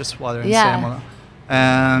 Yeah, just water and Yeah. semola.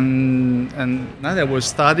 And now I was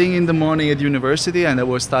studying in the morning at university, and I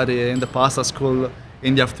was studying in the pasta school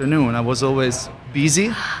in the afternoon. I was always busy.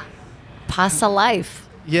 Pasta life.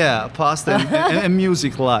 Yeah, pasta and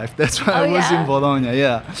music life. That's why Oh, I was yeah? in Bologna.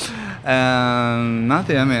 Yeah, and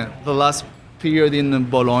nothing. I mean, the last period in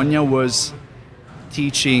Bologna was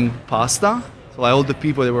teaching pasta. So like all the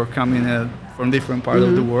people that were coming from different parts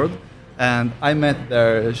of the world, and I met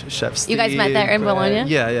their chefs. You guys met there in Bologna?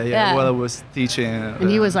 Yeah. Yeah. While I was teaching. And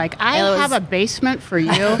he was like, I It was- have a basement for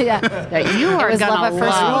you Yeah. that you are was gonna love at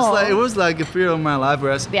first love. It was like a period of my life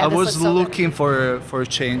where Yeah, I this was looks so good. looking for a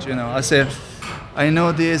change. I said, I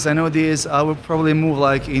know this. I will probably move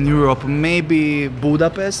like in Europe, maybe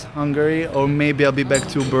Budapest, Hungary, or maybe I'll be back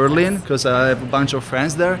to Berlin because I have a bunch of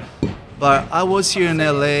friends there. But I was here in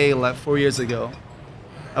LA like 4 years ago.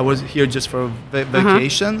 I was here just for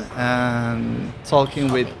vacation and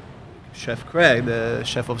talking with Chef Craig, the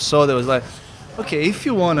chef of Soda, was like, okay, if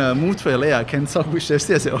you want to move to LA, I can talk with Chef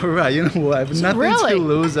Steve. I said, all right, you know what? I have nothing Really? to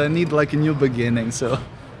lose. I need like a new beginning. So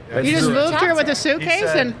You just moved here with a He suitcase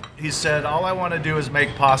said, and he said, all I want to do is make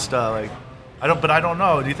pasta. Like, I don't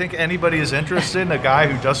know. Do you think anybody is interested in a guy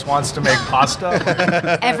who just wants to make pasta?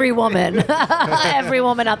 Every woman. Every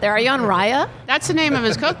woman out there. Are you on Raya? that's the name of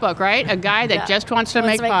his cookbook, right? A guy that Yeah. just wants to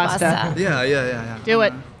Wants make pasta. yeah. Do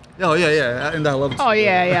it. Oh, yeah. And I love Oh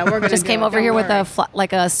yeah. We're gonna Just do came it, over don't here with worry.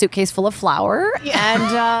 like a suitcase full of flour.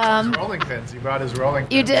 And Rolling pins. He brought his rolling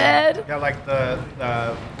pins. you did? Yeah, like the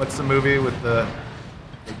what's the movie with the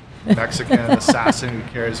Mexican assassin who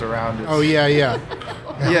carries around his Oh yeah. Yeah.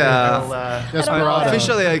 little, Desperado.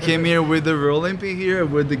 Officially, I came here with the rolling pin here,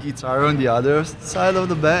 with the guitar on the other side of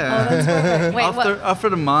the bed. Wait, After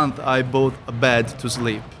the month, I bought a bed to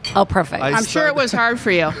sleep. Oh, perfect. I I'm sure it was hard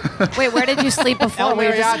for you. Wait, where did you sleep before? El Were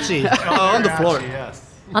you just Mariachi. On the floor. Yes.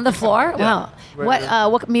 on the floor? Wow.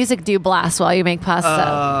 What music do you blast while you make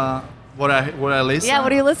pasta? What I listen? yeah, what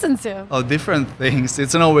do you listen to? Oh, different things.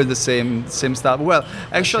 It's not always the same stuff. Well,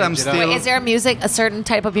 actually, I'm Change it up. still Wait, is there a certain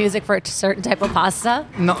type of music for a certain type of pasta?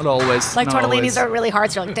 not always. Like not tortellinis always. are really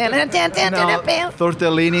hard. So you're like dan dan dan dan dan No, dan.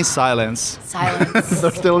 tortellini silence. Silence.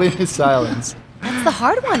 Tortellini silence. That's the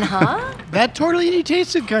hard one, huh? That tortellini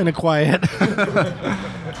tasted kind of quiet.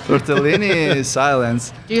 Tortellini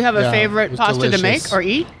silence. Do you have a Yeah, it favorite was pasta to make delicious. or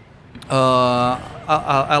eat?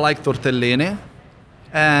 I like tortellini.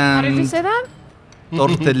 And How did you say that?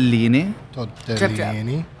 tortellini.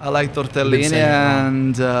 Tortellini. I like Been tortellini saying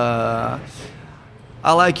it wrong. and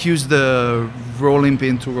I like use the rolling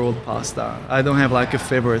pin to roll pasta. I don't have like a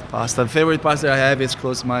favorite pasta. Favorite pasta I have is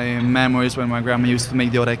close to my memories when my grandma used to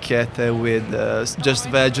make the orecchiette with just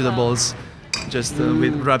vegetables, just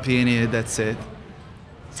with rapini. That's it.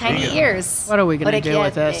 Tiny ears. What are we gonna do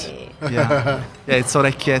with this? Orecchiette. Yeah, it's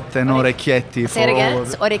orecchiette, no orecchietti. Say it for again. all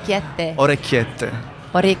It's of- orecchiette. Orecchiette.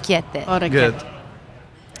 Orecchiette. Good.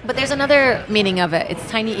 But there's another meaning of it. It's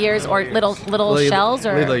tiny ears or little shells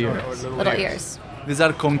or little ears. little ears. These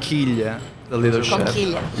are conchiglie, the little chef.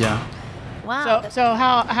 Conchiglie. Yeah. Wow. So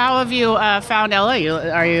how have you found LA?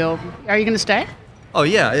 Are you going to stay? Oh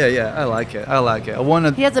yeah. I like it. I want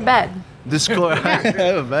He to has a bed. discover.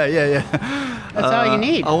 yeah. That's all you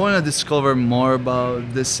need. I want to discover more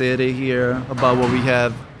about the city here, about what we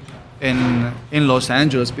have in Los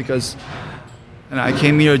Angeles, because I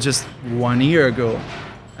came here just 1 year ago,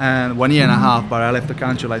 and 1 year and a half, but I left the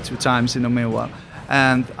country like 2 times in the meanwhile.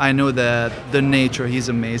 And I know that the nature is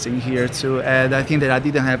amazing here too, and I think that I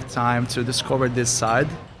didn't have time to discover this side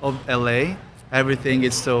of LA. Everything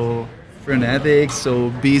is so frenetic, so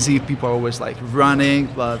busy. People are always like running,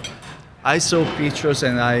 but I saw pictures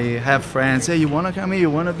and I have friends. Hey, you want to come here?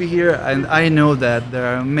 You want to be here? And I know that there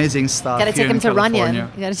are amazing stuff. Gotta here take him in to Runyon.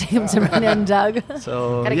 California. You gotta take him to Runyon, Doug.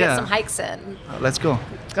 So Gotta yeah, get some hikes in. let's go.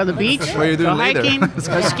 Go to the beach? What are you doing go later? hiking?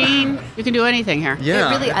 Go skiing? You can do anything here. Yeah,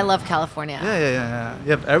 It really, I love California. yeah.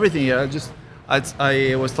 You have everything here.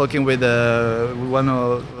 I was talking with one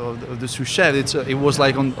of the sous chefs. It was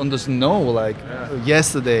like on the snow, like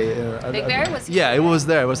yesterday. Big Bear was here. Yeah, it was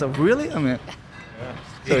there. I was like, really? I mean,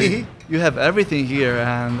 so you have everything here,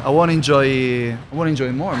 and I want to enjoy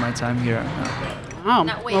more of my time here. Oh,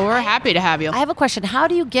 Now, wait, well, we're happy to have you. I have a question. How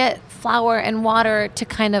do you get flour and water to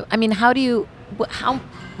kind of? I mean, how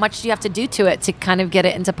much do you have to do to it to kind of get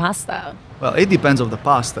it into pasta? Well, it depends on the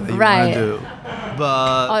pasta that you Right. want to do,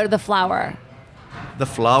 but Or the flour? the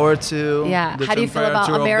flour too. Yeah. The How do you feel about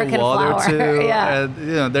temperature of American the water flour? Too, Yeah.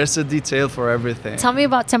 and there's a detail for everything. Tell me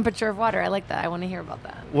about temperature of water. I like that. I want to hear about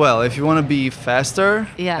that. Well, if you want to be faster,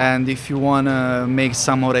 Yeah. and if you want to make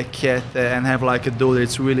some orecchiette and have like a dough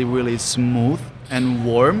that's really, really smooth and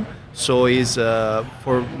warm, so it's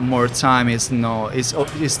for more time. It's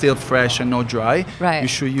still fresh and not dry. Right. You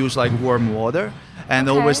should use like warm water, and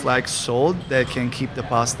Okay. always like salt that can keep the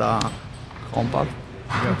pasta compact.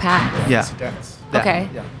 Compact. Yeah. Dense. That- Okay.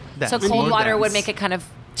 Yeah. So That's cold more water would dense. make it kind of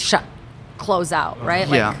close out, right?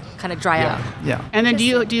 Like Yeah. kind of dry out. Yeah. And then do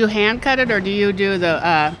you hand cut it or do you do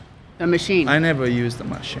the machine? I never use the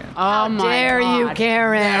machine. Oh How my dare you, God.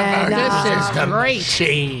 Karen? This is great.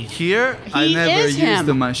 Machine. Here, I He never is use him.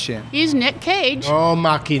 the machine. He's Nick Cage. Oh,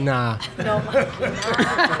 machina.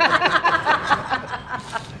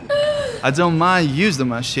 I don't mind use the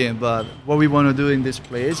machine, but what we want to do in this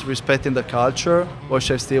place, respecting the culture, what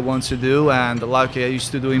Chef Steve wants to do, and like I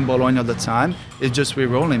used to do in Bologna all the time, is just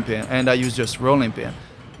with rolling pin, and I use just rolling pin.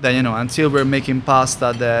 Then until we're making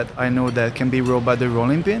pasta that I know that can be rolled by the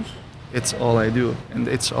rolling pin, it's all I do, and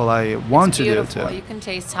it's all I want to do Beautiful. too. You can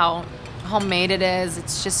taste how homemade it is. It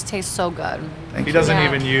just tastes so good. Thank He you. doesn't Yeah.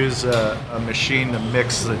 even use a machine to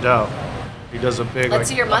mix the dough. He does a big, Let's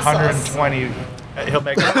see your muscles. 120. He'll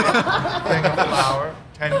make a thing of flour,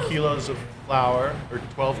 10 kilos of flour, or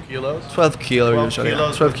 12 kilos. 12 kilo 12 usually.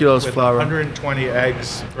 kilos 12 kilos with flour. 120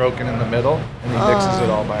 eggs broken in the middle, and he mixes it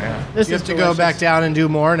all by hand. This You is have to go back down and do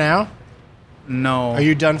more now? No. Are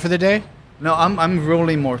you done for the day? No, I'm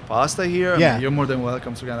rolling more pasta here. I Yeah. mean, you're more than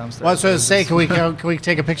welcome to get downstairs. Well, so to say, can we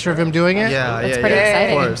take a picture of him doing it? Yeah, That's yeah, pretty yeah.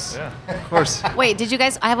 exciting. Of course. Of course. Wait, did you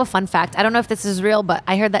guys? I have a fun fact. I don't know if this is real, but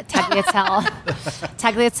I heard that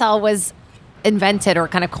tagliatelle was invented or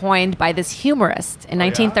kind of coined by this humorist in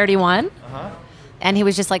 1931, and he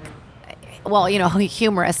was just like, well,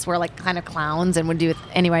 humorists were like kind of clowns and would do it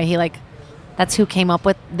anyway. That's who came up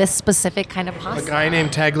with this specific kind of A pasta. guy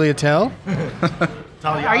named Tagliatelle?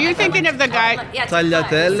 Are you thinking of the guy? Yeah, it's a cut.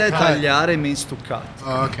 Tagliatelle, tagliare means to cut.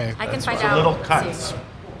 Oh, okay. I can That's find for out. little Let's cuts. see.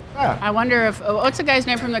 I wonder if what's the guy's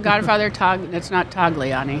name from The Godfather? It's not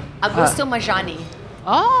Tagliani. Augusto Maggiani.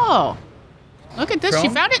 Oh, look at this! She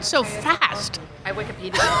From? found it so fast. I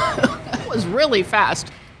Wikipedia. That was really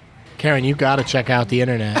fast. Karen, you got to check out the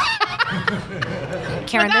internet.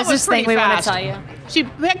 Karen, that there's was this thing pretty we want to fast. tell you. She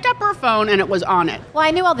picked up her phone and it was on it. Well,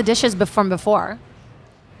 I knew all the dishes from before.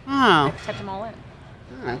 Oh, Touch them all in.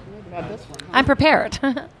 What about this one? I'm prepared.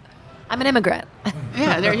 I'm an immigrant.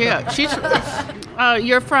 Yeah, there you go. She's.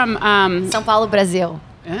 You're from. São Paulo, Brazil.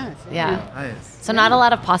 Yeah. Yeah. Nice. So not a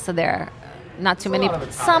lot of pasta there. Not too many.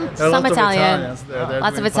 Some There are some lots of Italian. Italians there. They're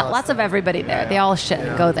Lots of doing lots of pasta. everybody there. They all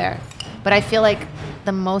go there. But I feel like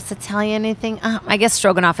the most Italian thing. I guess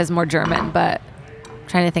stroganoff is more German, but I'm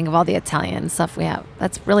trying to think of all the Italian stuff we have.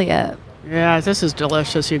 That's really it. Yeah, this is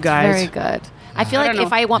delicious, you guys. Very good. I feel I like don't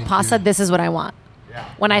if know. I want pasta, this is what I want.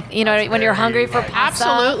 When when you're hungry for pasta.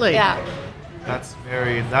 Absolutely. Yeah.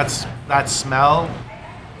 That smell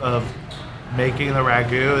of making the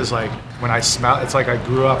ragu is like when I smell. It's like I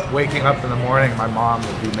grew up waking up in the morning. My mom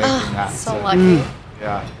would be making that. So lucky.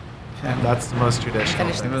 Yeah, that's the most traditional.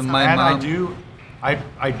 Finish thing. this Even my And mom.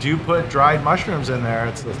 I do put dried mushrooms in there.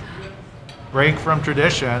 It's the break from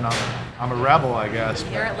tradition. I'm a rebel, I guess.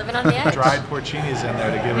 You're living on the edge. Dried porcinis in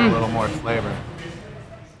there to give it a little more flavor.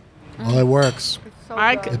 Well, it works.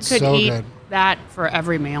 I It's could so eat good. that for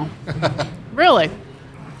every meal. Really,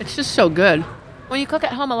 it's just so good. When you cook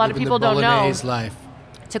at home, a lot of Living people the don't know Bolognese life.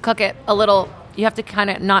 to cook it a little. You have to kind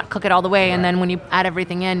of not cook it all the way, and then when you add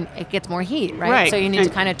everything in, it gets more heat, right? Right. So you need to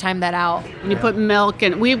And- kind of time that out. And you put milk,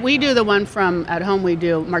 and we do the one from at home. We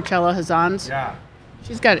do Marcella Hazan's. Yeah,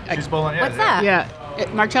 She's got she's Bolognese. What's that? yeah,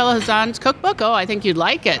 Marcella Hazan's cookbook. Oh, I think you'd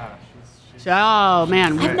like it. Oh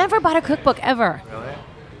man, I've never bought a cookbook ever. Really?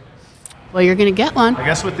 well you're gonna get one. I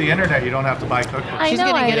guess with the internet, you don't have to buy cookbooks. I She's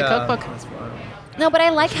know, gonna get I- a cookbook. That's why. No, but I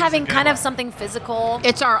like having good kind of one. something physical.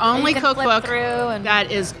 It's our only you can flip cookbook through and- that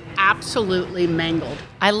is absolutely mangled.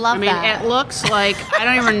 I love I mean, that. it looks like I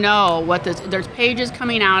don't even know what this. There's pages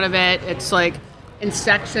coming out of it. It's like in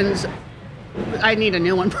sections. I need a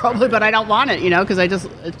new one probably, but I don't want it, because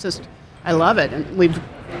it's just I love it, and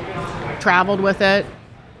traveled with it.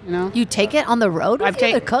 You know, You take it on the road I've with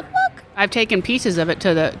you, the take- cookbook? I've taken pieces of it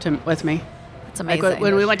with me. It's Like amazing.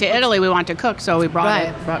 when we went to Italy, we wanted to cook, so we brought Right.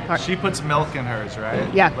 it. Brought part. She puts milk in hers, right?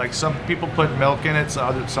 Yeah. Like some people put milk in it,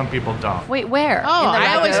 some people don't. Wait, where? Oh, In the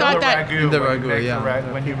I always ragu? thought The that- ragu, In the when you ragu, make yeah.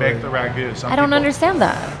 the when you make the ragu, some I don't people- understand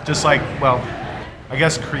that. Just like, well, I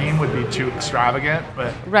guess cream would be too extravagant,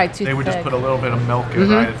 but Right, too they would just thick. put a little bit of milk in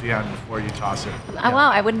right at the end before you toss it.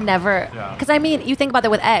 Wow, I would never. Yeah. Because I mean, you think about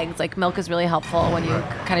that with eggs. Like milk is really helpful when you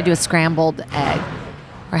kind of do a scrambled egg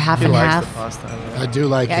or half He and likes half. the pasta. I do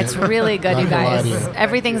like Yeah, it. it's really good, Not you gonna lie guys. to you.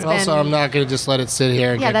 Everything's been. Also, I'm not going to just let it sit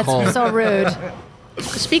here and Yeah, get that's cold. so rude.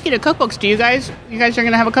 Speaking of cookbooks, do you guys are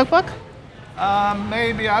gonna have a cookbook?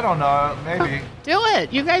 Maybe, I don't know, maybe. Do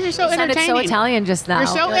it. You guys are so You sounded entertaining. so Italian just now. You're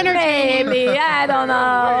so like, entertaining. Maybe I don't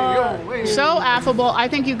know. So affable. I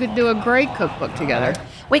think you could do a great cookbook together.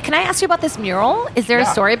 Wait, can I ask you about this mural? Is there a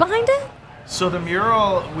Yeah. story behind it? So the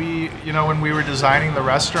mural, when we were designing the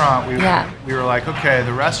restaurant, we were like, okay,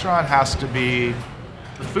 the restaurant has to be,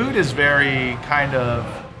 the food is very kind of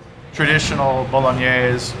traditional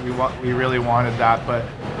bolognese. We really wanted that, but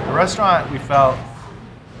the restaurant we felt,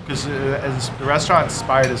 because the restaurant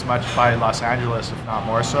inspired as much by Los Angeles, if not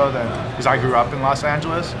more so, than because I grew up in Los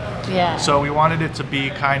Angeles. Yeah. So we wanted it to be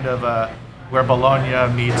kind of where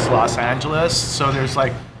Bologna meets Los Angeles. So there's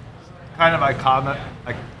like kind of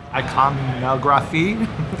iconography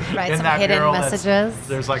Right, in some that hidden mural. messages,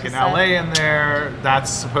 There's like she an said. LA in there. That's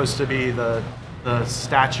supposed to be the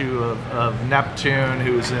statue of Neptune,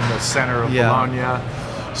 who's in the center of Yeah. Bologna.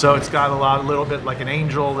 So it's got a little bit like an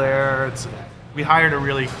angel there. We hired a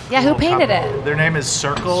really Yeah, who cool painted company. it? Their name is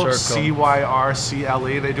Circle, Circle.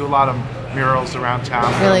 Cyrcle. They do a lot of murals around town.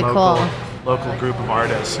 They're Really a cool. local group of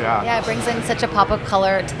artists. Yeah, it brings in such a pop of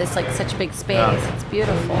color to this like such big space. Yeah. It's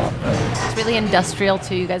beautiful. It's really industrial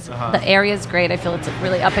too. You guys, the area's great. I feel it's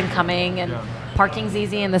really up and coming, and Yeah. parking's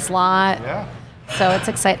easy in this lot. Yeah. So it's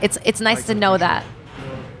exciting. It's nice to know that.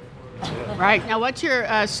 Right. Now, what's your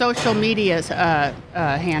social media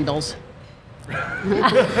handles?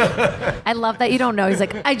 I love that you don't know. He's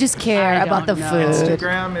like, I just care I about the don't know. food.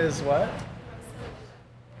 Instagram is what?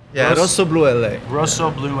 Yeah, Rosso- Rosso Blue LA. Rosso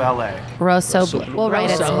Blue LA. Rosso Blue. We'll write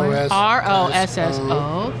it Rosso. somewhere.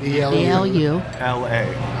 ROSSOBLU. LA.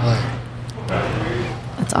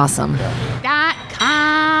 That's awesome.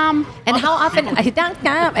 .com. And how often?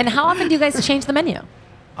 And how often do you guys change the menu?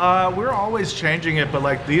 We're always changing it, but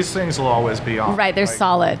like these things will always be on. Right, they're Like,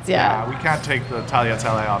 solid. Yeah. we can't take the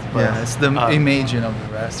tagliatelle off. But, Yeah, it's the imaging of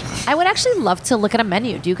the restaurant. I would actually love to look at a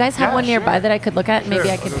menu. Do you guys have Yeah, one nearby sure. that I could look at? Maybe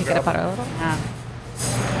Sure. I could pick it apart a little.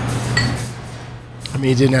 I mean,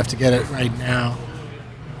 you didn't have to get it right now.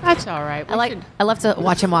 That's all right. I love to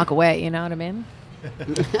watch him walk away. You know what I mean?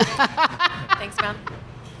 Thanks, man.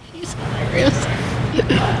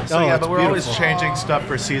 So Oh, yeah, it's but we're always beautiful. changing stuff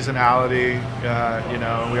for seasonality.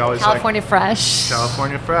 We always California fresh. like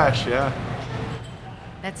California fresh. Yeah.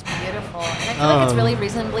 That's beautiful. And I feel like it's really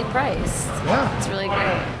reasonably priced. Yeah. It's really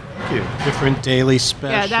great. Thank you. Different daily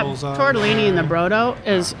Yeah, that specials. on tortellini in the brodo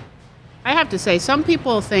is. I have to say, some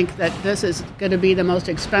people think that this is going to be the most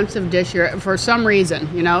expensive dish here for some reason.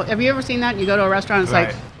 You know, have you ever seen that? You go to a restaurant, it's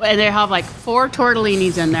Right. like, and they have like 4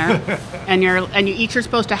 tortellinis in there, and you each are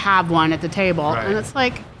supposed to have one at the table, Right. and it's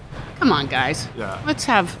like, come on, guys, Yeah. let's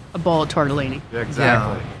have a bowl of tortellini. Yeah,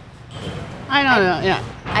 exactly. I don't know, yeah.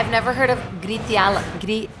 I've never heard of gritiala.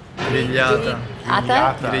 Grigliata. Grigliata.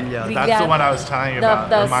 Grigliata. That's the one I was telling you The- about.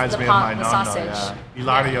 the- It reminds the me pa- of my the nonno. sausage. Yeah.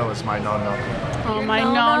 Ilario is my nonno. Oh my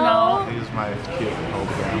no, no. He's my cute old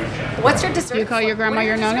grandma. What's your dessert? Do you call your grandma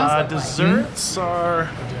your nonna? Desserts are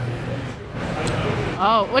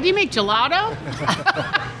Oh, what do you make, gelato?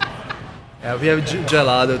 Yeah, we have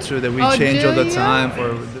gelato too that we Oh, change do all the you? time for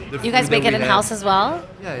the You guys food make that it we in have. house as well?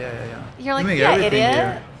 Yeah. You're like, we make yeah, everything idiot.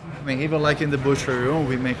 here. I mean, even like in the butcher room,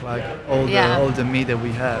 we make like all Yeah. the meat that we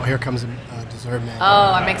Oh, have. here comes a dessert man.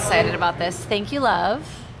 Oh, I'm excited about this. Thank you, love.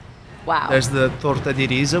 Wow. There's the torta di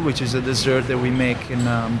riso, which is a dessert that we make in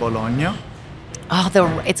Bologna.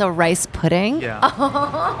 Oh, it's a rice pudding. Yeah.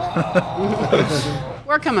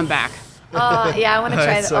 We're coming back. Yeah, I want to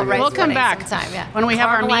try It's the so rice good. We'll come pudding back sometime. Yeah. when we have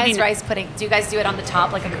our Caramelized meeting. rice pudding. Do you guys do it on the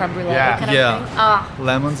top like a creme brulee Yeah. kind of Yeah. thing? Ah,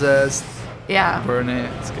 Lemon zest, yeah. burn it.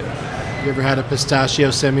 It's good. You ever had a pistachio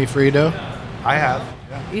semifreddo? I have.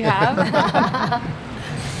 You have?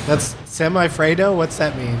 That's semifreddo? What's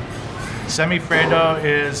that mean? Semifreddo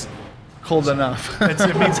is Cold enough.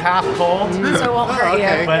 it means half cold. So it won't hurt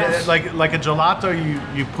okay. you. But like a gelato,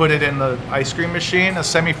 you put it in the ice cream machine. A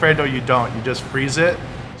semifreddo, you don't. You just freeze it,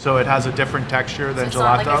 so it has a different texture than It's gelato.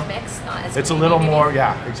 not like as mixed, not as It's a creamy, little maybe? more,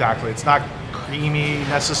 yeah, exactly. It's not creamy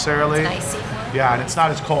necessarily. It's an icy one. Yeah, and it's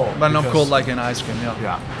not as cold. But not because- cold like an ice cream. Yeah.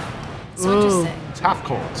 Yeah, So Ooh. interesting. it's half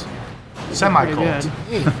cold, Pretty semi-cold.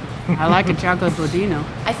 good. I like a chocolate budino.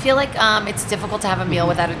 I feel like it's difficult to have a meal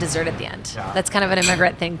without a dessert at the end. Yeah. That's kind of an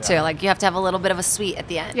immigrant thing too. Like you have to have a little bit of a sweet at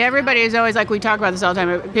the end. Yeah, everybody is always like, we talk about this all the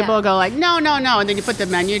time. People Yeah. will go like, no, no, no. And then you put the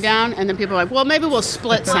menu down, and then people are like, well, maybe we'll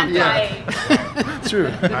split something. True.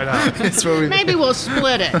 I know. That's what we Maybe we'll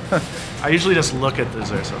split it. I usually just look at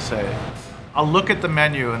desserts. I'll look at the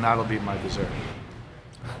menu, and that'll be my dessert.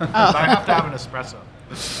 But I have to have an espresso,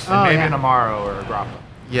 and maybe an Amaro or a grappa.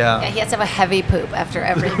 Yeah, Yeah. he has to have a heavy poop after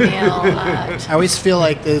every meal. I always feel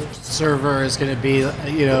like the server is going to be,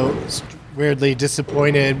 weirdly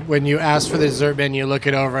disappointed when you ask for the dessert menu, look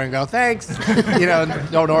it over and go, thanks.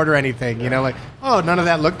 Don't order anything. Like, oh, none of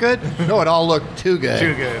that looked good? No, it all looked too good.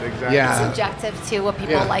 Too good, exactly. Yeah. Subjective too, what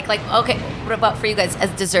people Yeah. like. Like, okay, what about for you guys as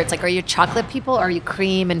desserts? Like, are you chocolate people or are you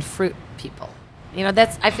cream and fruit people?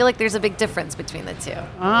 I feel like there's a big difference between the two.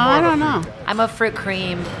 I don't know. I'm a fruit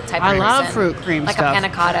cream type I of love person. fruit cream like stuff. a panna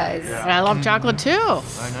cotta is. And I love chocolate too.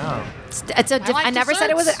 I know. It's a I never said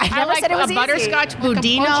it was. I never like said it was a easy. butterscotch bunch of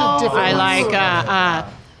budino. different I ones.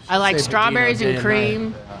 like I like Say strawberries budino day and and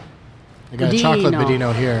cream. I got a chocolate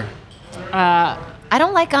Budino. budino here. I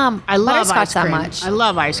don't like I love butterscotch ice that cream. much. I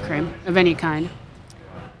love ice cream of any kind.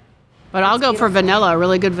 But I'll go for vanilla, a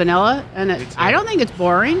really good vanilla, and I don't think it's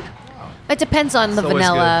boring. It depends on the It's always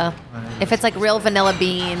vanilla. good. If it's like real vanilla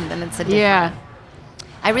bean, then it's a different. Yeah.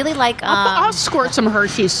 I really like. I'll squirt some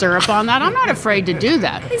Hershey's syrup on that. I'm not afraid to do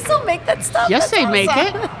that. They still make that stuff. Yes, That's they make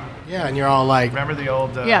awesome. it. Yeah, and you're all like, Remember the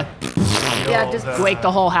old Yeah. Yeah, old, just Wake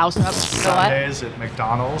the whole house up. Sundays at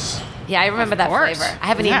McDonald's? Yeah, I remember that course. flavor. I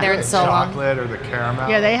haven't Yeah. eaten there in so long. Chocolate or the caramel?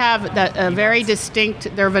 Yeah, they have that very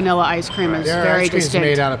distinct. Their vanilla ice cream is their very ice cream's distinct.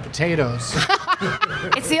 made out of potatoes.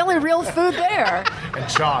 It's the only real food there. And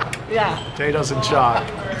chalk. Yeah. Potatoes and chalk.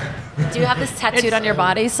 Do you have this tattooed on your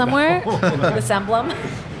body somewhere? This emblem?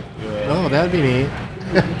 Oh, that'd be neat.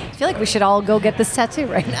 I feel like we should all go get this tattoo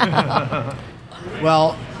right now.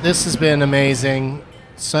 Well, this has been amazing.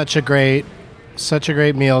 Such a great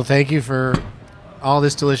meal. Thank you for all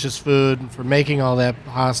this delicious food, for making all that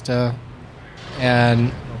pasta.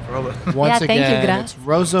 And once Yeah, thank you, again, Gra. it's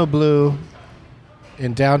Rosso Blue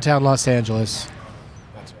in downtown Los Angeles.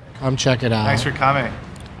 Come check it out. Thanks for coming.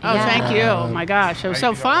 Oh, Yeah. thank you. Oh my gosh, it was so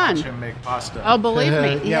You can go watch fun. him make pasta. Oh, believe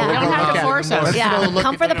me. Yeah, You we'll don't go have look to at it force in the us. morning. Yeah, Go look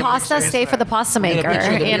come at for the the pasta, stay for the pasta Get a picture of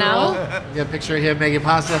maker. the You know? mural. Get a picture of him making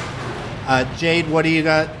pasta. Jade, what do you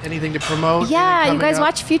got? Anything to promote? Yeah, you Anything guys coming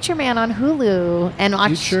up? watch Future Man on Hulu and watch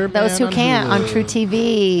Future those Man who on can't on Hulu. True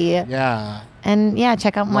TV. Yeah. And yeah,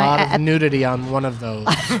 check out A lot my of nudity on one of those.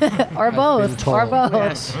 or both, told. or both.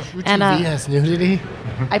 Yes. True And TV has nudity.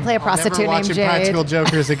 I play a prostitute Never named watching Jade. Practical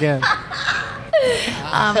Jokers again.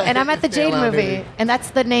 And I'm at the Jade Bailout movie, nudity. and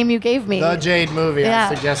that's the name you gave me. The Jade movie. Yeah.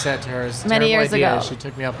 I suggest that to her. It's a Many terrible years idea. ago. She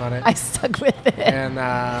took me up on it. I stuck with it.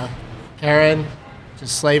 And Karen,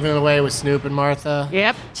 just slaving it away with Snoop and Martha.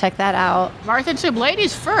 Yep. Check that out. Martha and Snoop.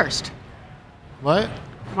 Ladies first. What?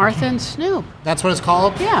 Martha and Snoop. That's what it's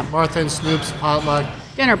called? Yeah. Martha and Snoop's potluck.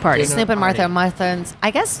 Dinner party. Dinner. Snoop and Martha, party. Martha and I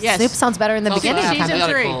guess Yes. Snoop sounds better in the It's also beginning. Season kind of.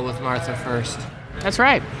 three. alphabetical with Martha first. That's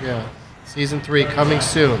right. Yeah. Season 3 coming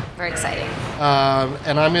soon. Very exciting.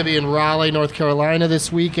 And I'm going to be in Raleigh, North Carolina this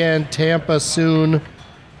weekend. Tampa soon.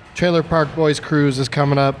 Trailer Park Boys Cruise is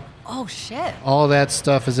coming up. Oh shit. All that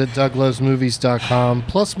stuff is at douglovesmovies.com,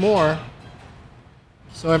 plus more.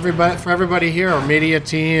 So for everybody here, our media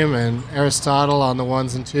team and Aristotle on the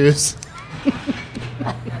ones and twos.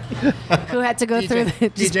 Who had to go through the,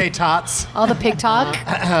 just DJ Tots. all the pig talk?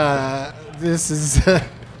 This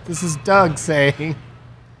is Doug saying,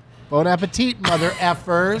 bon appetit, mother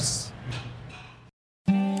effers.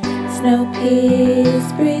 Snow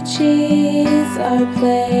peas, brie cheese, our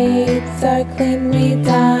plates are clean. We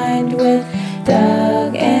dined with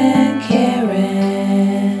Doug and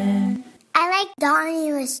Karen. I like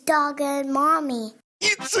Donnie with Dog and Mommy.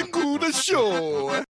 It's a good show.